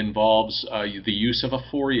nutshell, it involves the use of a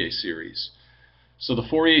Fourier series. So the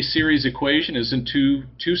Fourier series equation isn't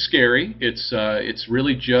too scary. It's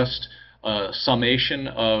really just a summation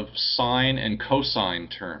of sine and cosine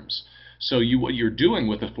terms. So what you're doing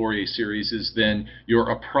with the Fourier series is then you're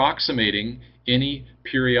approximating any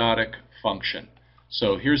periodic function.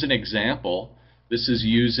 So here's an example. This is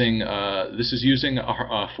using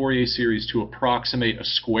a Fourier series to approximate a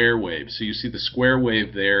square wave. So you see the square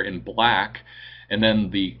wave there in black, and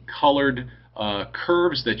then the colored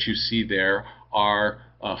curves that you see there are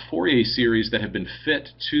Fourier series that have been fit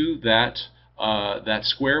to that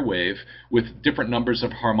square wave with different numbers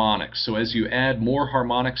of harmonics. So as you add more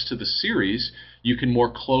harmonics to the series, you can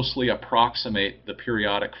more closely approximate the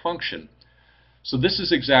periodic function. So this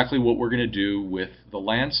is exactly what we're going to do with the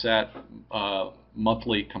Landsat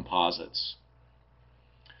monthly composites.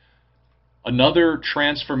 Another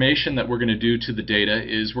transformation that we're going to do to the data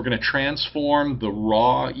is we're going to transform the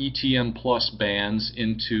raw ETM plus bands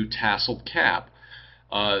into tasseled cap.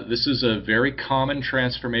 This is a very common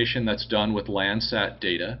transformation that's done with Landsat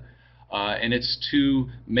data, and it's to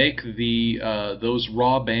make those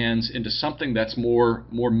raw bands into something that's more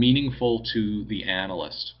meaningful to the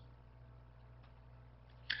analyst.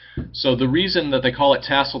 So the reason that they call it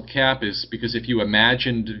tasseled cap is because if you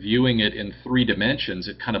imagined viewing it in 3 dimensions,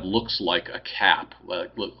 it kind of looks like a cap.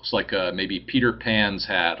 Looks like maybe Peter Pan's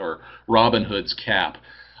hat or Robin Hood's cap.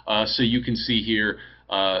 So you can see here,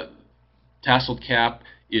 tasseled cap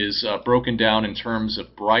is broken down in terms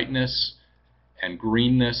of brightness and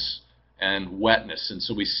greenness and wetness. And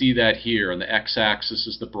so we see that here. On the x-axis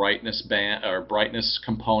is the brightness band or brightness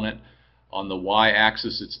component. On the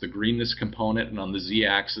y-axis, it's the greenness component, and on the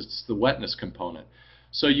z-axis, it's the wetness component.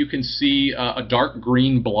 So you can see a dark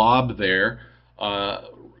green blob there,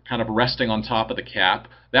 kind of resting on top of the cap.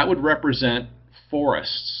 That would represent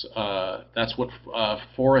forests. That's what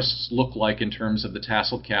forests look like in terms of the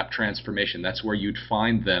tasseled cap transformation. That's where you'd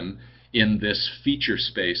find them in this feature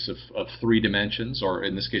space of 3 dimensions, or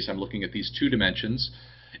in this case, I'm looking at these 2 dimensions.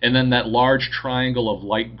 And then that large triangle of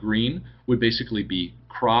light green would basically be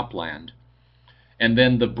cropland. And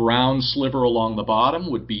then the brown sliver along the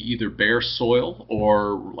bottom would be either bare soil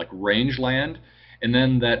or like rangeland. And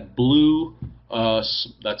then that blue,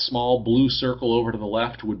 that small blue circle over to the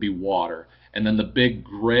left would be water. And then the big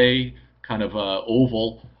gray kind of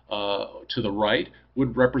oval to the right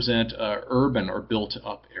would represent urban or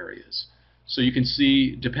built-up areas. So you can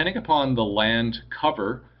see, depending upon the land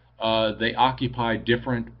cover, they occupy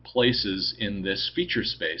different places in this feature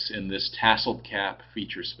space, in this tasseled cap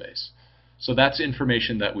feature space. So that's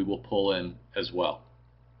information that we will pull in as well.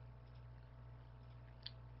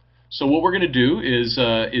 So what we're going to do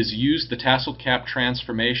is use the tasseled cap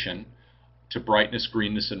transformation to brightness,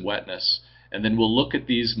 greenness, and wetness. And then we'll look at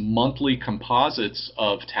these monthly composites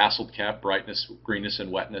of tasseled cap, brightness, greenness,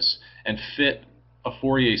 and wetness, and fit a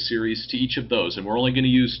Fourier series to each of those. And we're only going to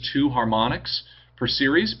use 2 harmonics per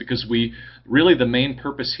series because really the main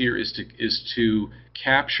purpose here is to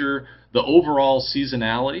capture the overall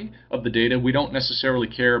seasonality of the data. We don't necessarily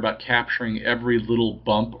care about capturing every little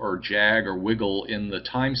bump or jag or wiggle in the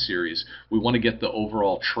time series. We want to get the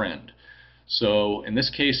overall trend. So in this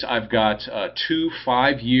case, I've got 2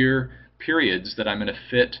 5-year periods that I'm going to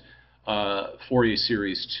fit Fourier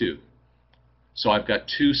series to. So I've got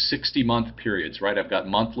 2 60-month periods, right? I've got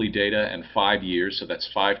monthly data and 5 years, so that's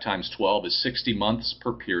 5 times 12 is 60 months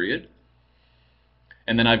per period.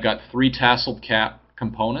 And then I've got 3 tasseled cap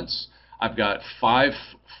components. I've got 5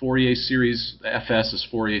 Fourier series, FS is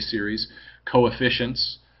Fourier series,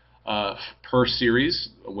 coefficients per series.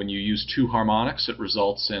 When you use 2 harmonics, it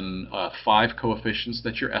results in 5 coefficients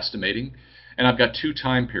that you're estimating. And I've got 2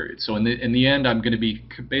 time periods. So in the end, I'm going to be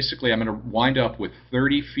basically, I'm going to wind up with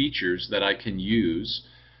 30 features that I can use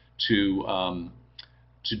to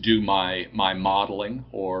do my modeling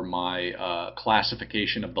or my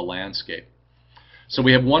classification of the landscape. So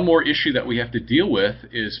we have one more issue that we have to deal with,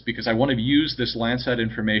 is because I want to use this Landsat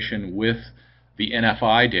information with the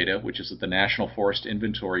NFI data, which is the National Forest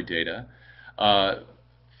Inventory data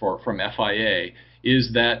from FIA,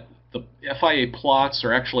 is that the FIA plots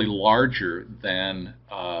are actually larger than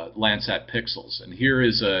Landsat pixels. And here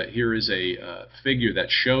is a figure that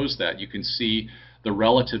shows that. You can see the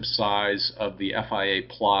relative size of the FIA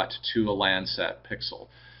plot to a Landsat pixel.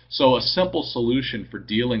 So a simple solution for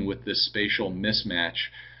dealing with this spatial mismatch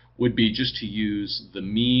would be just to use the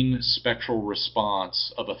mean spectral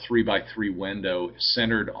response of a 3x3 window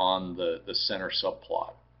centered on the center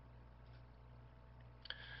subplot.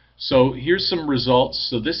 So here's some results.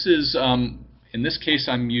 So this is, in this case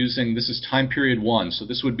I'm using, this is time period 1. So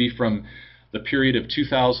this would be from the period of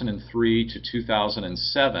 2003 to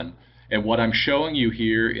 2007. And what I'm showing you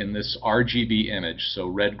here in this RGB image, so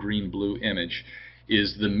red, green, blue image,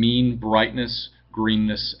 is the mean brightness,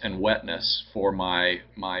 greenness, and wetness for my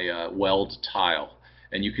weld tile.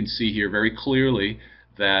 And you can see here very clearly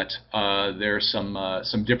that there are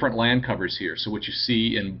some different land covers here. So what you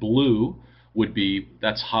see in blue would be,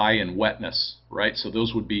 that's high in wetness, right? So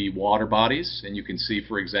those would be water bodies, and you can see,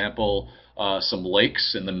 for example, some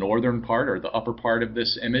lakes in the northern part or the upper part of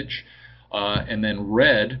this image. And then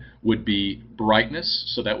red would be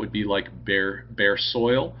brightness, so that would be like bare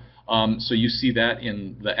soil. So you see that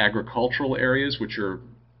in the agricultural areas, which are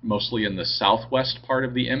mostly in the southwest part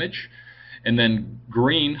of the image. And then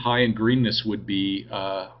green, high in greenness, would be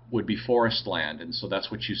forest land, and so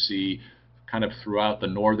that's what you see kind of throughout the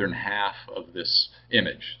northern half of this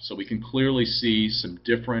image. So we can clearly see some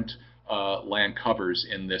different land covers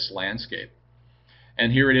in this landscape.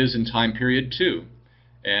 And here it is in time period 2.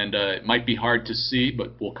 And it might be hard to see,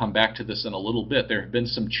 but we'll come back to this in a little bit. There have been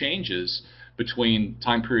some changes between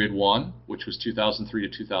time period 1, which was 2003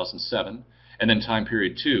 to 2007, and then time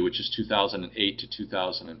period 2, which is 2008 to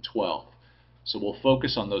 2012. So we'll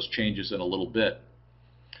focus on those changes in a little bit.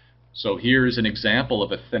 So here's an example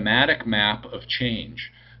of a thematic map of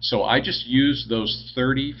change. So I just used those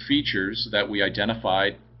 30 features that we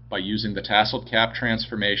identified by using the tasseled cap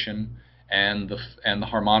transformation and the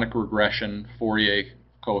harmonic regression Fourier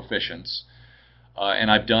coefficients.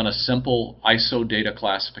 And I've done a simple ISO data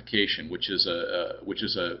classification, which is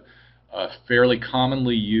a fairly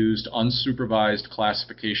commonly used unsupervised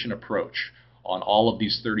classification approach on all of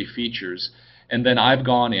these 30 features. And then I've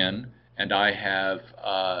gone in and I have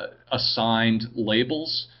assigned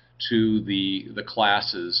labels to the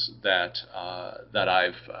classes that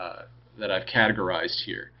I've categorized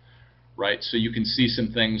here, right? So you can see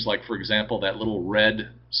some things like, for example, that little red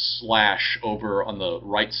slash over on the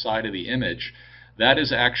right side of the image. That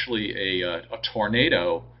is actually a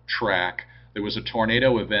tornado track. There was a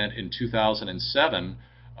tornado event in 2007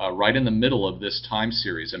 right in the middle of this time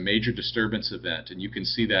series, a major disturbance event, and you can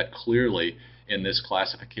see that clearly in this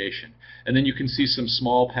classification. And then you can see some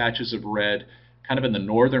small patches of red kind of in the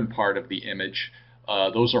northern part of the image.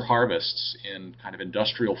 Those are harvests in kind of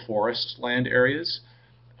industrial forest land areas.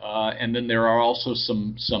 And then there are also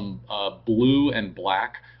some blue and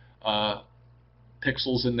black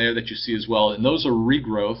pixels in there that you see as well, and those are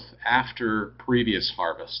regrowth after previous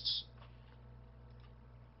harvests.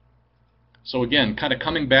 So again, kind of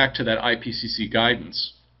coming back to that IPCC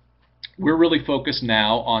guidance, we're really focused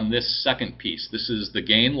now on this second piece. This is the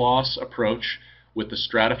gain-loss approach with the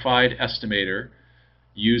stratified estimator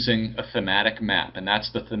using a thematic map, and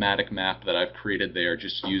that's the thematic map that I've created there,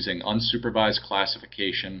 just using unsupervised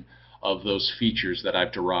classification of those features that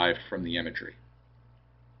I've derived from the imagery.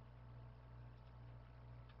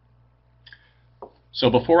 So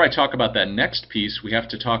before I talk about that next piece, we have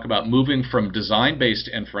to talk about moving from design-based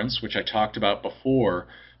inference, which I talked about before,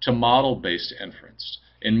 to model-based inference.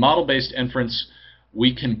 In model-based inference,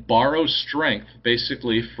 we can borrow strength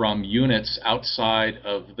basically from units outside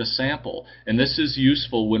of the sample. And this is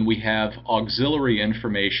useful when we have auxiliary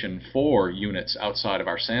information for units outside of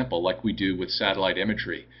our sample, like we do with satellite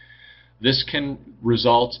imagery. This can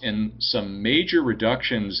result in some major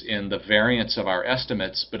reductions in the variance of our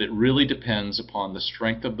estimates, but it really depends upon the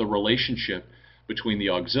strength of the relationship between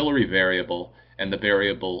the auxiliary variable and the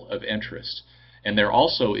variable of interest. And there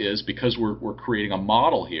also is, because we're creating a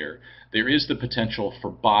model here, there is the potential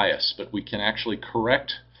for bias, but we can actually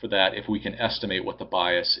correct for that if we can estimate what the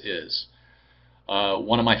bias is.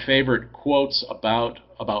 One of my favorite quotes about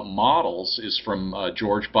models is from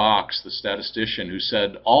George Box, the statistician, who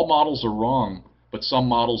said, "All models are wrong, but some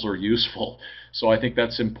models are useful." So I think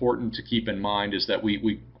that's important to keep in mind, is that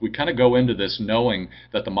we kind of go into this knowing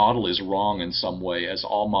that the model is wrong in some way, as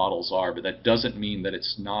all models are, but that doesn't mean that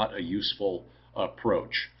it's not a useful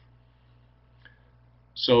approach.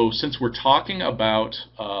 So since we're talking about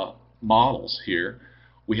models here,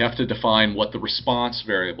 we have to define what the response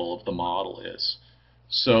variable of the model is.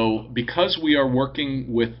 So because we are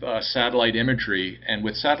working with satellite imagery, and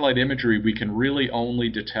with satellite imagery we can really only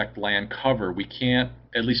detect land cover, we can't,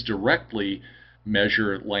 at least directly,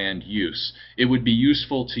 measure land use. It would be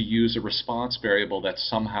useful to use a response variable that's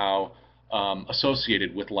somehow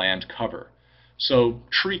associated with land cover. So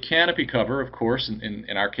tree canopy cover, of course,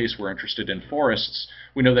 in our case we're interested in forests,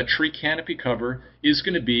 we know that tree canopy cover is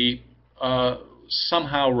going to be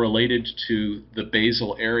somehow related to the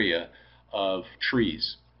basal area of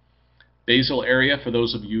trees. Basal area, for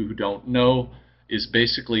those of you who don't know, is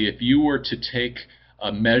basically if you were to take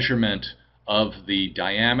a measurement of the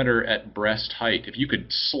diameter at breast height, if you could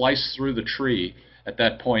slice through the tree at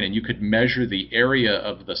that point and you could measure the area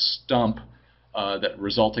of the stump, that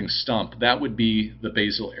resulting stump, that would be the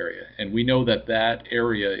basal area. And we know that that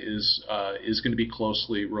area is going to be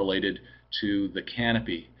closely related to the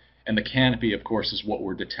canopy. And the canopy, of course, is what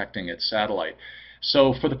we're detecting at satellite.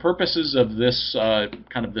 So for the purposes of this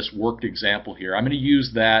kind of this worked example here, I'm going to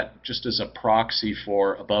use that just as a proxy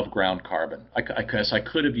for above ground carbon. I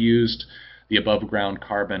could have used the above ground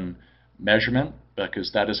carbon measurement,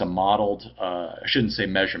 because that is a modeled, I shouldn't say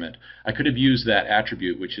measurement. I could have used that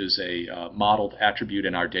attribute, which is a modeled attribute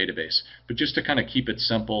in our database. But just to kind of keep it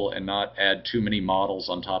simple and not add too many models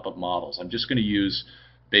on top of models, I'm just going to use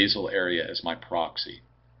basal area as my proxy.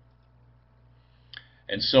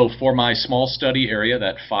 And so for my small study area,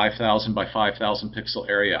 that 5,000 by 5,000 pixel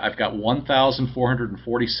area, I've got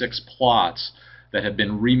 1,446 plots that have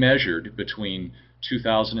been remeasured between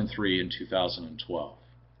 2003 and 2012.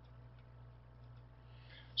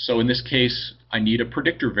 So in this case, I need a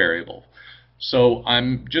predictor variable. So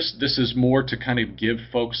this is more to kind of give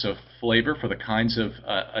folks a flavor for the kinds of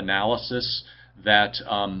analysis that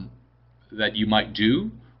that you might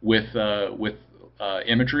do with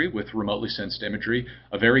imagery, with remotely sensed imagery.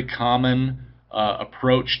 A very common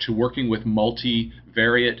approach to working with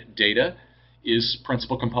multivariate data is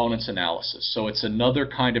principal components analysis. So it's another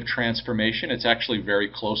kind of transformation. It's actually very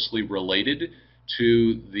closely related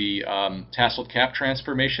to the tasseled cap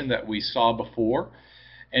transformation that we saw before,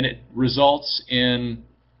 and it results in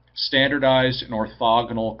standardized and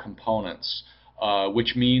orthogonal components,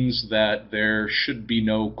 which means that there should be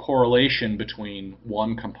no correlation between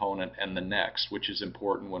one component and the next, which is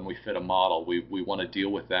important when we fit a model. We want to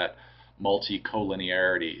deal with that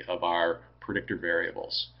multi-collinearity of our predictor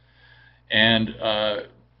variables. And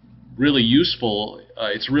really useful,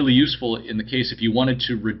 it's really useful in the case if you wanted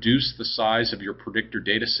to reduce the size of your predictor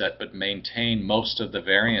data set but maintain most of the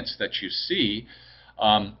variance that you see.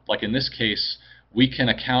 Like in this case, we can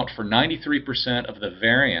account for 93% of the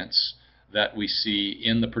variance that we see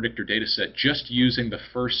in the predictor data set just using the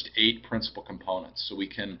first 8 principal components. So we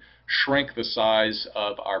can shrink the size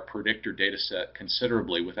of our predictor data set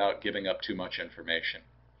considerably without giving up too much information.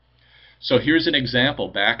 So here's an example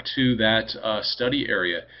back to that study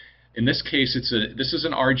area. In this case, this is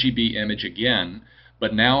an RGB image again,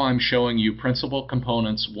 but now I'm showing you principal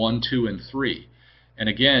components 1, 2, and 3. And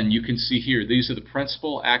again, you can see here, these are the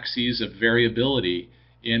principal axes of variability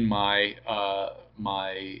in my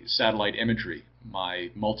my satellite imagery,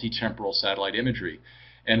 my multi-temporal satellite imagery.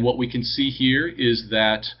 And what we can see here is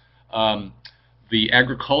that the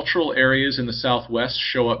agricultural areas in the southwest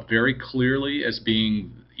show up very clearly as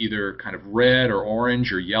being either kind of red or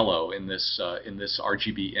orange or yellow in this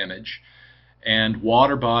RGB image. And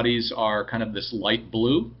water bodies are kind of this light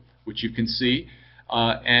blue, which you can see.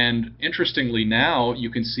 And interestingly now,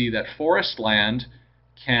 you can see that forest land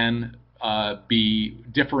can be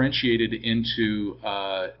differentiated into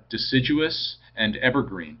deciduous and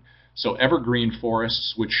evergreen. So evergreen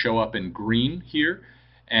forests would show up in green here,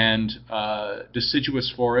 and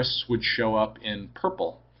deciduous forests would show up in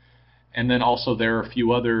purple. And then also there are a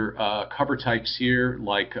few other cover types here,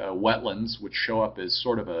 like wetlands, which show up as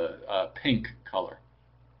sort of a pink color.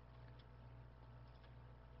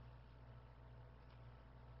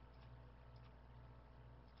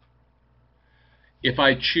 If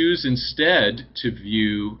I choose instead to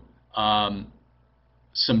view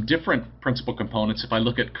some different principal components, if I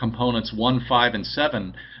look at components 1, 5, and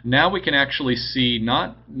 7, now we can actually see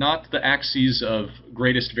not the axes of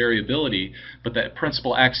greatest variability, but the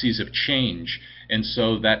principal axes of change. And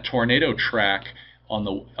so that tornado track on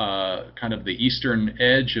the kind of the eastern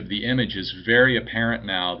edge of the image is very apparent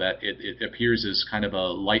now, that it appears as kind of a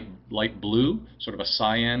light blue, sort of a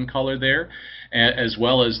cyan color there, as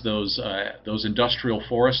well as those industrial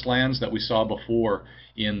forest lands that we saw before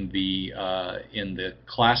in the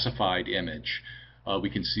classified image. We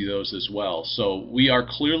can see those as well. So we are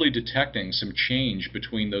clearly detecting some change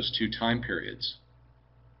between those two time periods.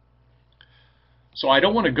 So I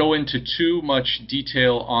don't want to go into too much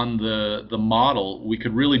detail on the model. We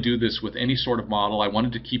could really do this with any sort of model. I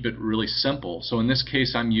wanted to keep it really simple. So in this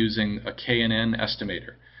case, I'm using a KNN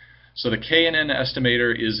estimator. So the KNN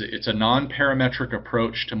estimator it's a non-parametric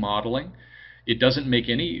approach to modeling. It doesn't make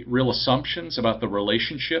any real assumptions about the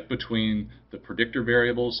relationship between the predictor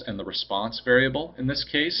variables and the response variable in this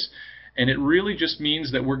case. And it really just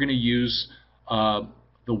means that we're going to use the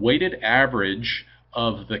weighted average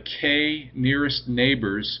of the k nearest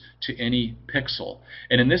neighbors to any pixel.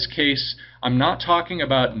 And in this case, I'm not talking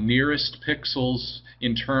about nearest pixels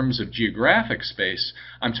in terms of geographic space,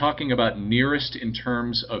 I'm talking about nearest in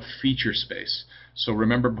terms of feature space. So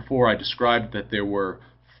remember before I described that there were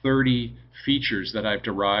 30 features that I've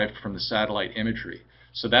derived from the satellite imagery.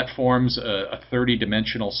 So that forms a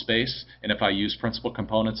 30-dimensional space, and if I use principal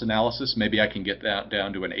components analysis, maybe I can get that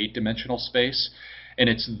down to an 8-dimensional space. And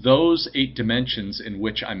it's those 8 dimensions in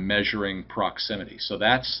which I'm measuring proximity. So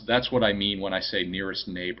that's what I mean when I say nearest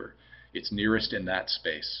neighbor. It's nearest in that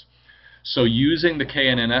space. So using the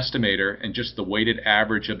KNN estimator and just the weighted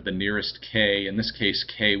average of the nearest K, in this case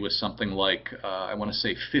K was something like, I want to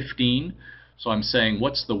say 15. So I'm saying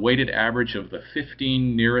what's the weighted average of the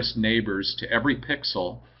 15 nearest neighbors to every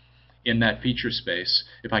pixel in that feature space.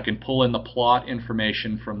 If I can pull in the plot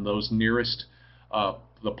information from those nearest,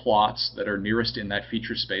 the plots that are nearest in that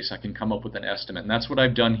feature space, I can come up with an estimate. And that's what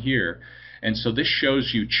I've done here. And so this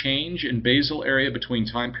shows you change in basal area between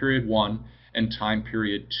time period 1 and time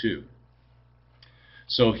period 2.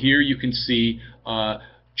 So here you can see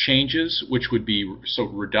changes, which would be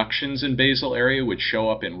reductions in basal area would show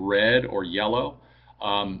up in red or yellow.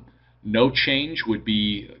 No change would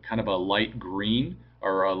be kind of a light green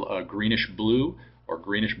or a greenish blue or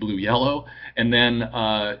greenish blue yellow. And then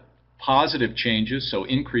positive changes, so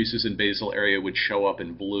increases in basal area, would show up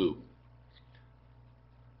in blue.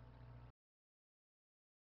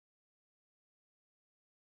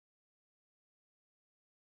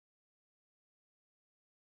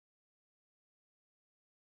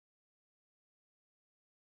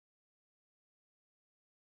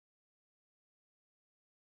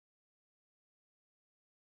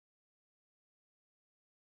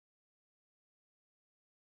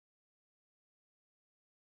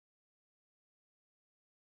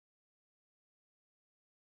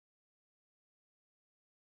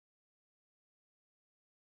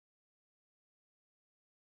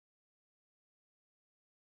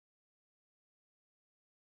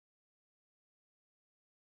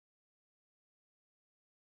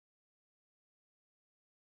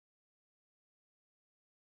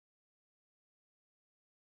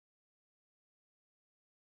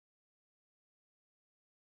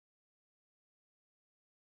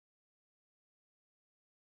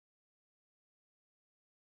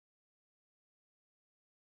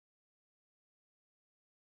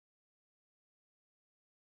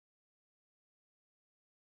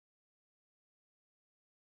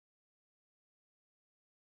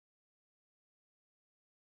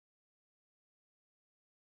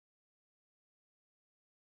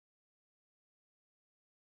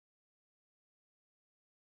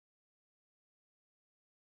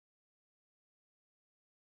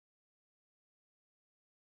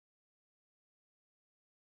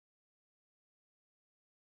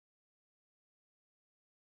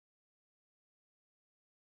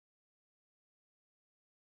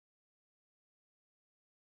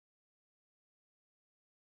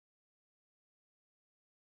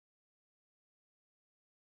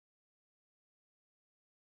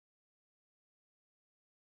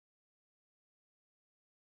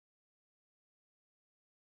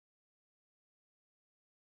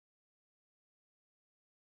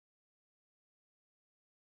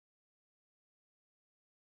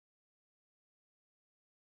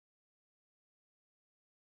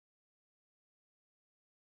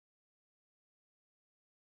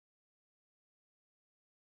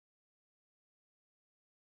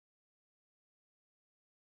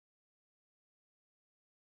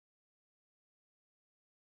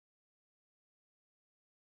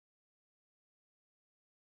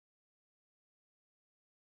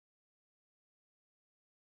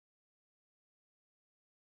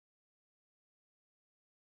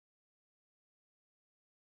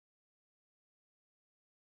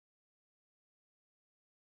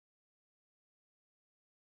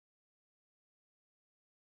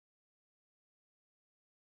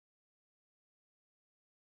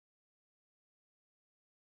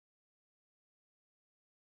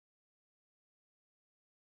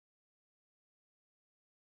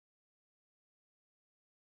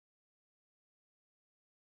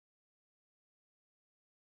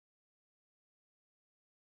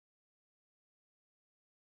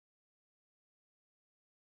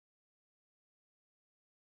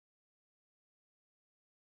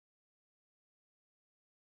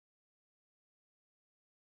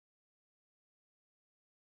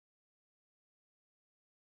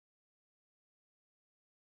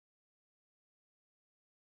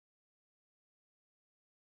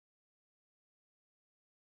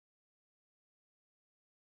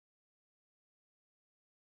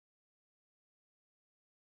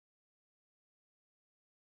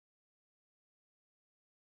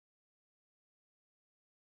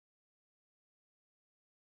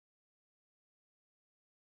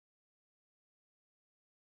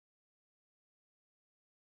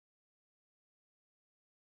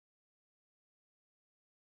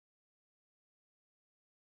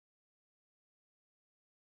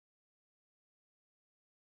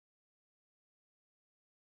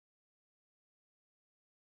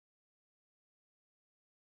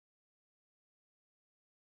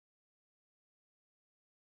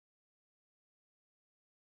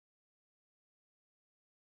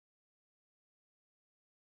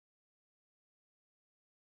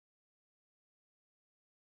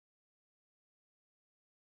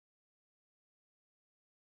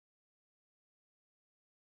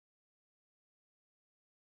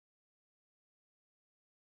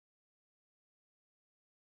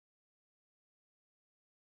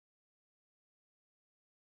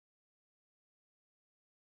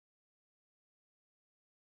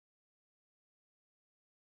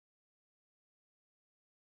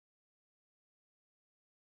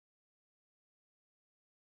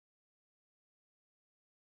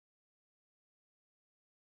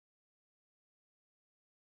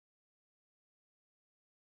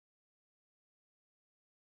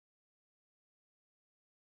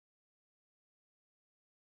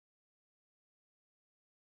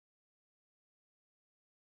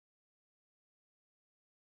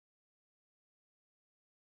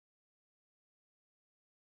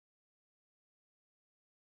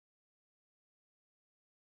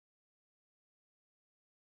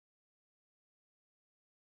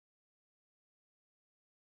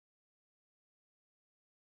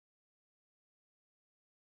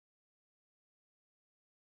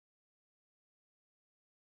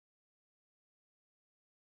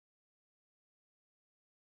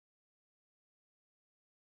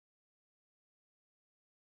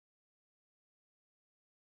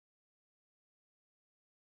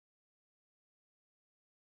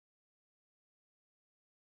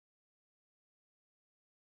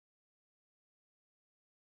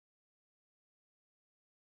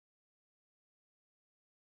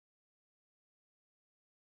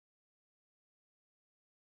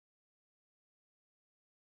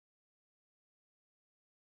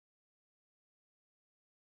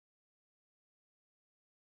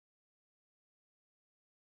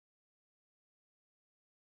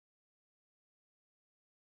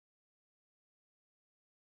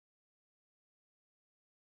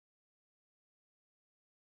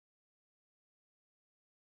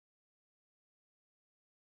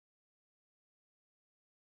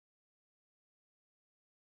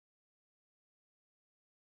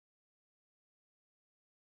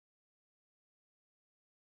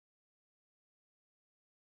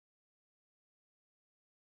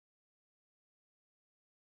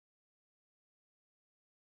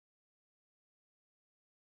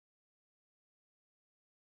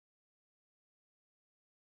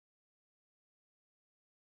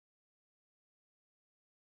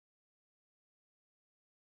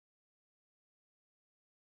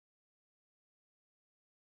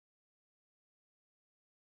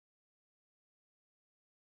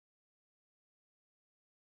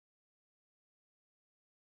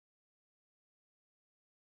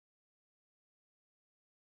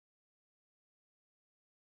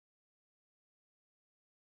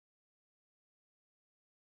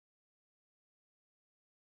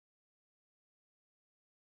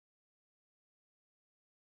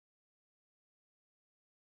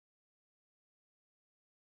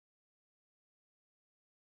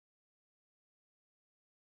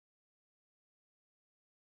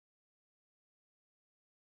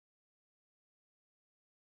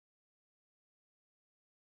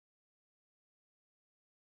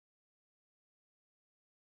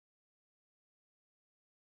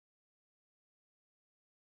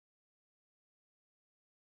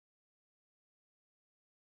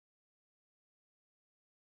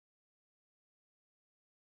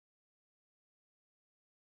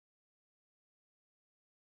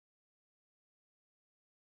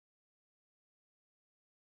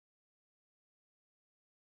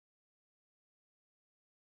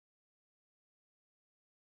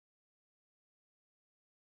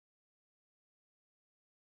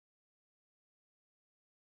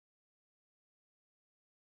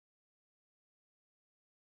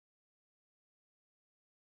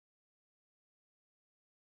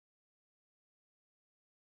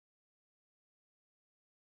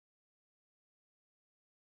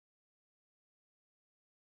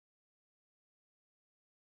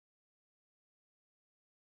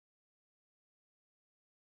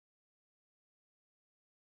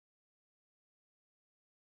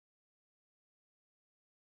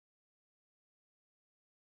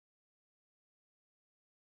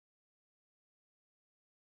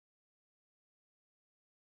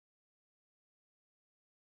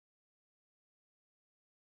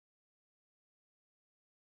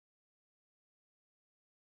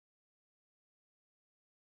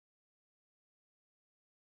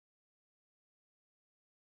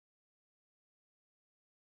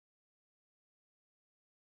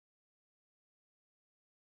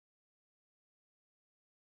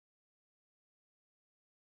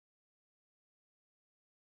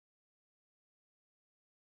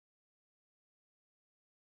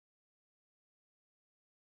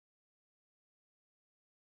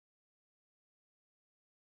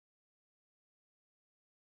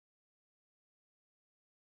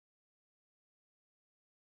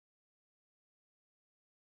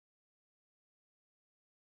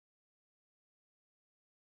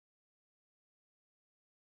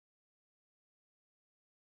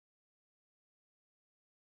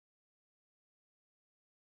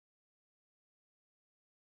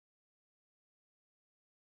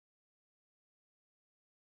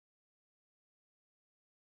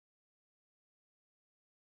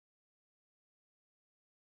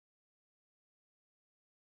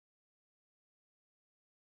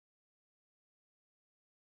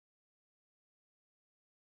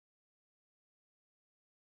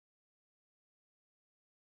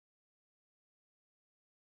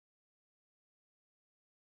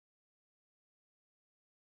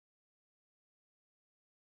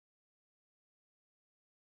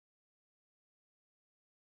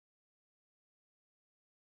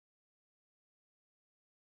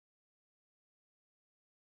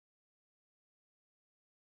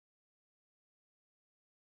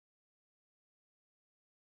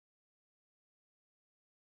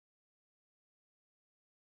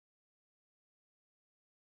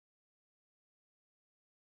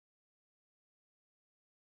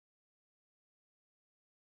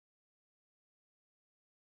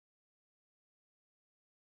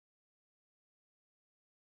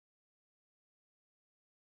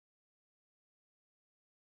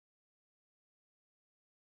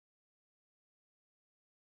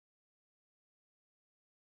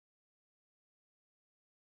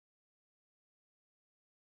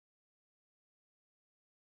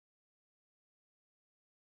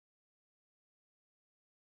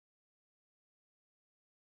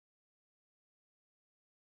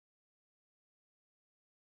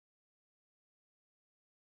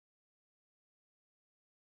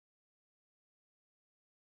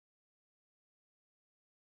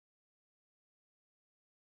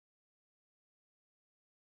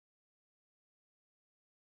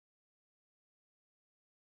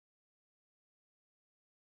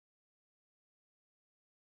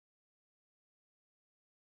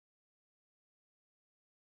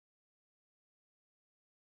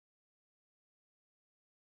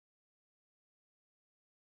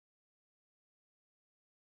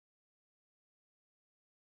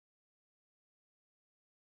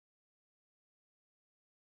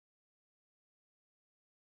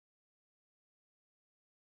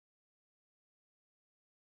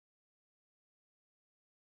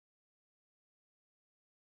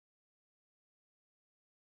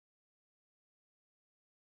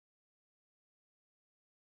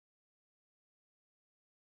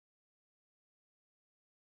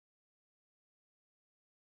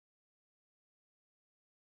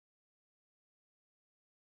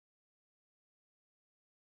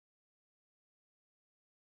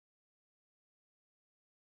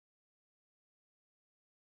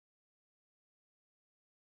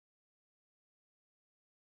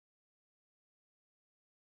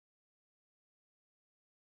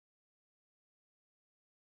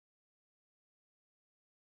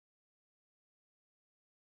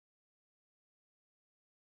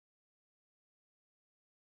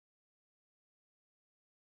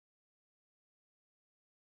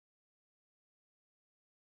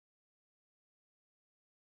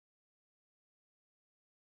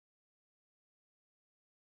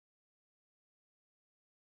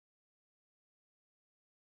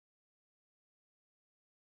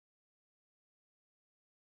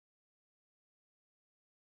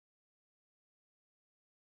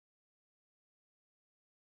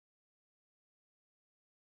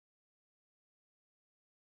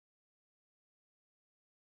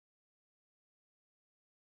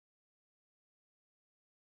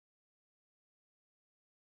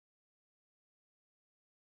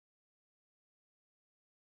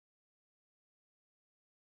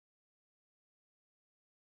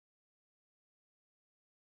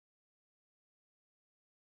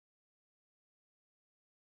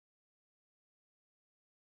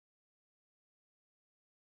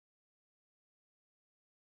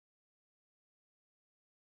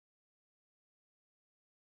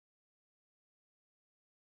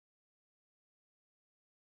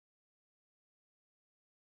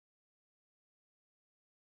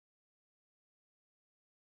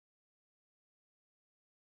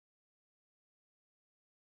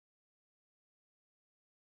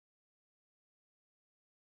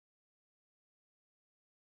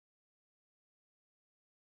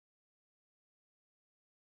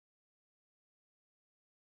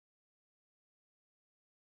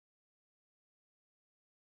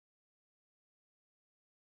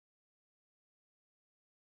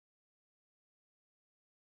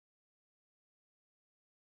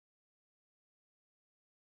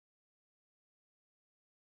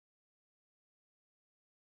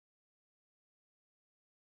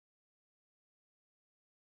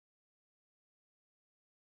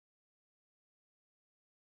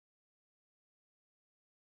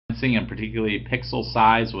 and particularly pixel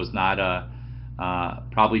size was not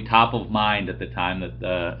probably top of mind at the time that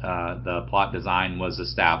the plot design was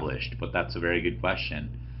established, but that's a very good question.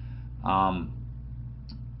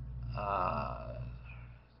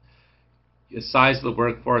 The size of the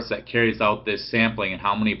workforce that carries out this sampling and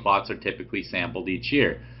how many plots are typically sampled each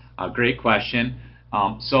year. Great question.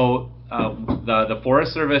 The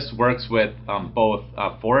Forest Service works with both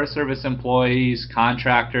Forest Service employees,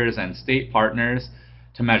 contractors, and state partners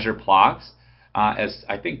to measure plots. As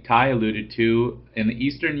I think Ty alluded to, in the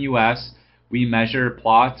eastern U.S., we measure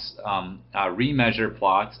plots, remeasure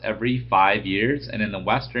plots every 5 years, and in the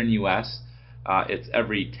western U.S., it's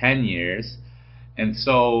every 10 years. And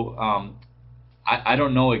so I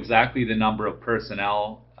don't know exactly the number of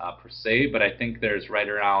personnel per se, but I think there's right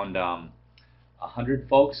around 100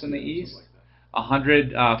 folks in the east,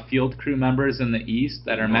 100 field crew members in the east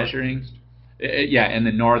that are measuring. Yeah, in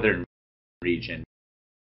the northern region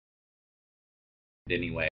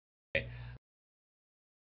anyway.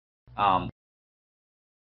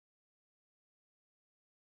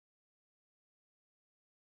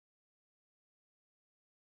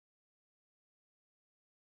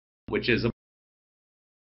 Which is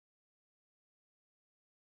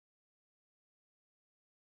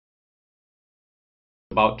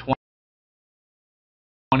about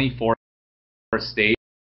 24 states,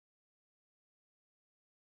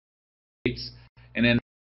 and then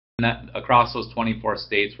across those 24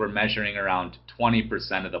 states, we're measuring around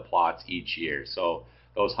 20% of the plots each year. So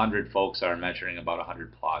those 100 folks are measuring about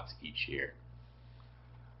 100 plots each year.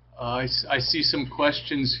 I see some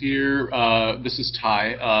questions here. This is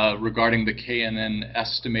Ty regarding the KNN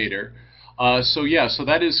estimator. So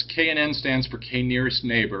that is KNN stands for K nearest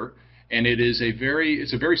neighbor, and it's a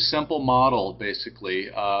very simple model basically.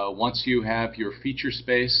 Once you have your feature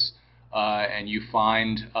space and you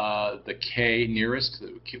find the K nearest,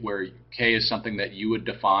 where K is something that you would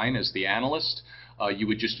define as the analyst, you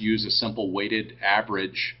would just use a simple weighted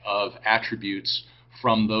average of attributes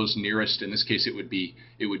from those nearest. In this case, it would be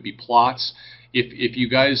plots. If you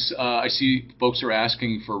guys, I see folks are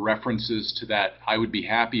asking for references to that. I would be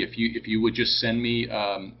happy if you would just send me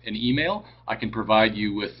an email. I can provide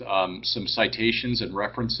you with some citations and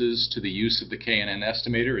references to the use of the KNN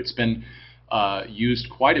estimator. It's been used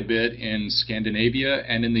quite a bit in Scandinavia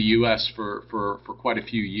and in the U.S. for quite a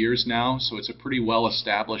few years now. So it's a pretty well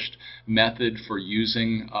established method for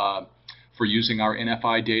using our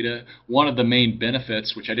NFI data. One of the main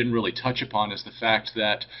benefits, which I didn't really touch upon, is the fact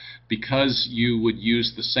that because you would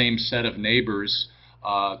use the same set of neighbors,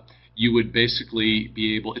 you would basically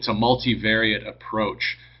be able, it's a multivariate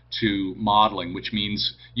approach to modeling, which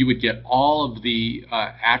means you would get all of the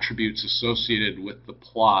attributes associated with the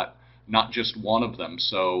plot, not just one of them.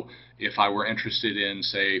 So if I were interested in,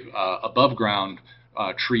 say, above ground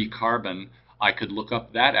tree carbon, I could look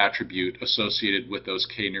up that attribute associated with those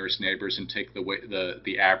K nearest neighbors and take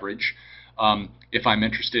the average. If I'm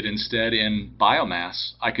interested instead in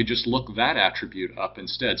biomass, I could just look that attribute up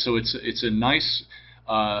instead. So it's a nice,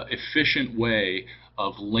 efficient way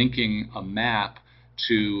of linking a map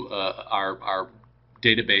to our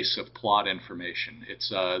database of plot information. It's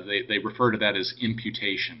they refer to that as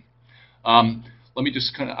imputation. Let me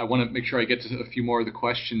just I want to make sure I get to a few more of the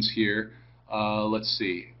questions here. Let's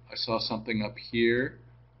see. I saw something up here.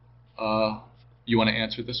 You want to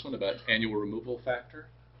answer this one about annual removal factor?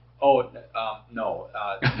 Oh, no,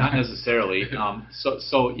 not necessarily.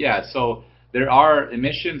 So there are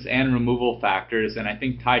emissions and removal factors, and I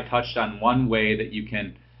think Ty touched on one way that you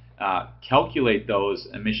can calculate those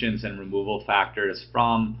emissions and removal factors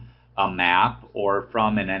from a map or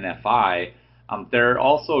from an NFI. There are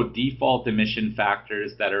also default emission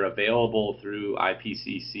factors that are available through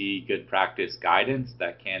IPCC good practice guidance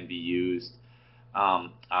that can be used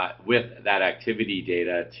with that activity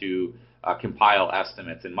data to compile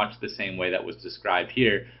estimates in much the same way that was described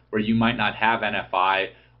here, where you might not have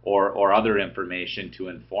NFI or other information to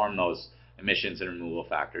inform those emissions and removal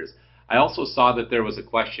factors. I also saw that there was a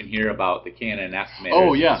question here about the KNN estimator.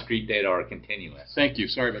 Oh, yeah. Discrete data or continuous. Thank you.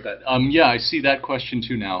 Sorry about that. Yeah, I see that question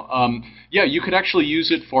too now. Yeah, you could actually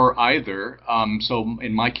use it for either. So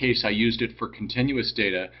in my case, I used it for continuous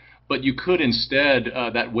data. But you could instead,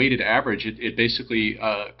 that weighted average, it basically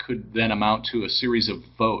could then amount to a series of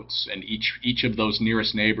votes. And each of those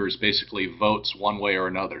nearest neighbors basically votes one way or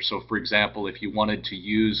another. So for example, if you wanted to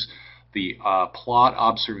use the plot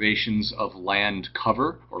observations of land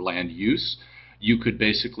cover or land use, you could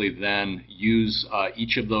basically then use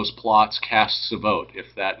each of those plots casts a vote. If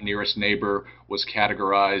that nearest neighbor was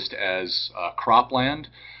categorized as cropland,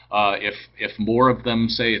 if more of them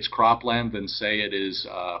say it's cropland than say it is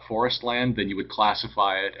forest land, then you would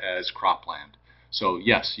classify it as cropland. So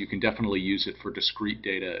yes, you can definitely use it for discrete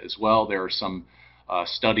data as well. There are some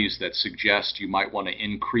studies that suggest you might want to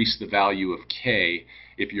increase the value of K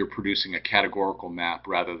if you're producing a categorical map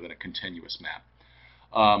rather than a continuous map.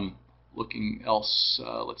 Looking else,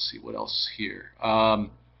 let's see what else here.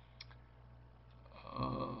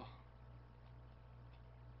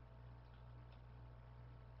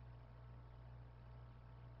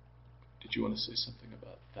 Did you want to say something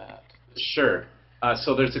about that? Sure.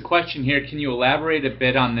 So there's a question here. Can you elaborate a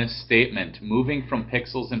bit on this statement, moving from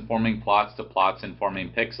pixels informing plots to plots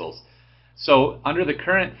informing pixels? So under the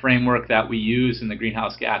current framework that we use in the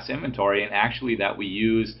greenhouse gas inventory, and actually that we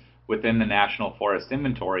use within the National Forest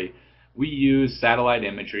Inventory, we use satellite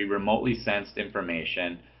imagery, remotely sensed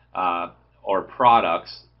information, or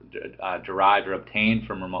products derived or obtained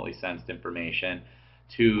from remotely sensed information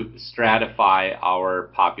to stratify our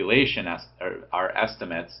population, our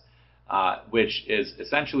estimates, which is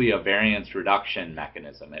essentially a variance reduction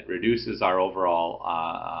mechanism. It reduces our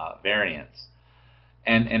overall variance.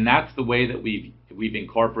 And that's the way that we've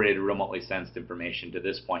incorporated remotely sensed information to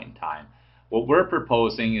this point in time. What we're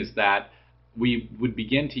proposing is that we would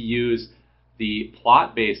begin to use the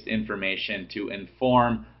plot-based information to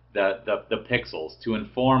inform the pixels, to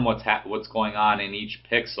inform what's going on in each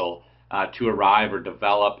pixel, to arrive or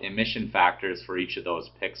develop emission factors for each of those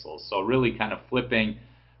pixels. So really kind of flipping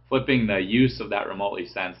the use of that remotely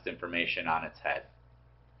sensed information on its head.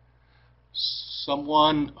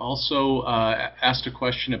 Someone also asked a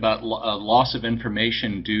question about loss of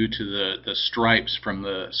information due to the stripes from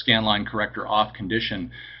the scanline corrector off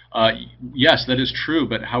condition. Yes, that is true,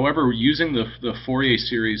 but however, using the Fourier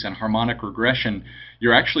series and harmonic regression,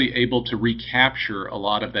 you're actually able to recapture a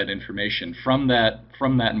lot of that information from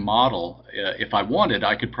that model. If I wanted,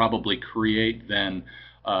 I could probably create then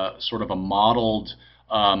sort of a modeled,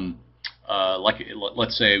 like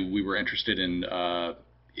let's say we were interested in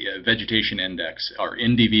vegetation index or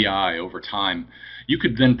NDVI over time. You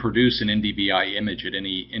could then produce an NDVI image at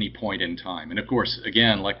any point in time. And of course,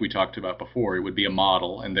 again, like we talked about before, it would be a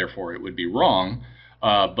model and therefore it would be wrong,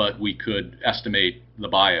 but we could estimate the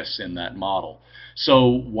bias in that model. So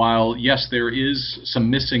while, yes, there is some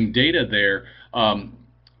missing data there,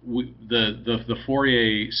 the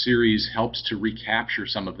Fourier series helps to recapture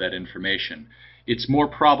some of that information. It's more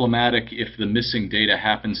problematic if the missing data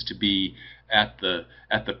happens to be at the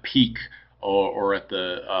peak or at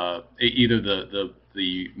the either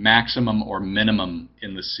the maximum or minimum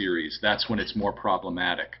in the series. That's when it's more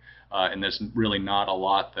problematic, and there's really not a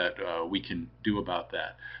lot that we can do about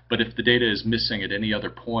that. But if the data is missing at any other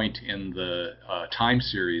point in the time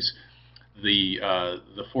series, the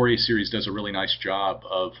Fourier series does a really nice job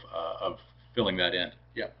of filling that in.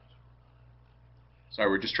 Yeah. Sorry,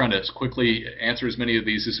 we're just trying to quickly answer as many of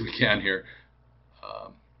these as we can here.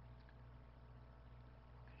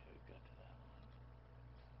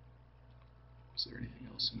 Is there anything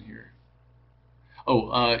else in here?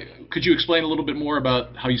 Oh, could you explain a little bit more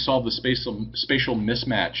about how you solve the spatial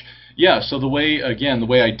mismatch? Yeah, so the way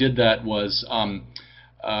I did that was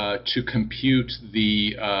to compute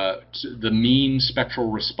the mean spectral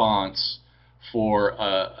response for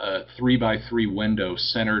a 3x3 window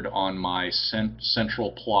centered on my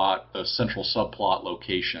central subplot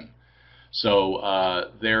location. So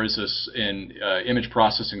there's this in image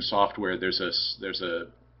processing software. There's a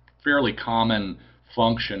fairly common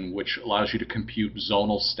function which allows you to compute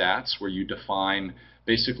zonal stats, where you define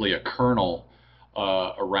basically a kernel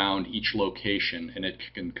around each location, and it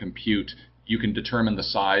can compute. You can determine the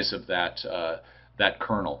size of that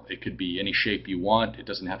kernel. It could be any shape you want. It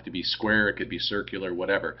doesn't have to be square. It could be circular,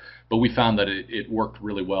 whatever. But we found that it worked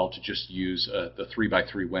really well to just use the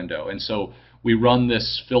 3x3 window. And so we run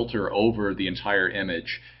this filter over the entire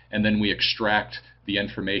image, and then we extract the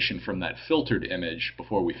information from that filtered image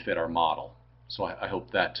before we fit our model. So I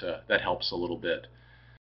hope that that helps a little bit.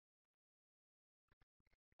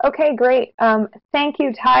 Okay, great. Thank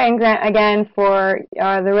you, Ty and Grant, again for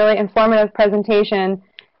the really informative presentation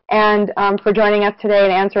and for joining us today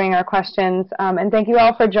and answering our questions. And thank you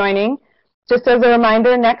all for joining. Just as a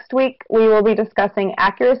reminder, next week we will be discussing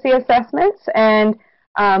accuracy assessments, and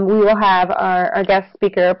we will have our guest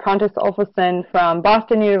speaker, Pontus Olfason from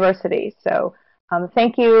Boston University. So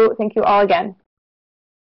thank you all again.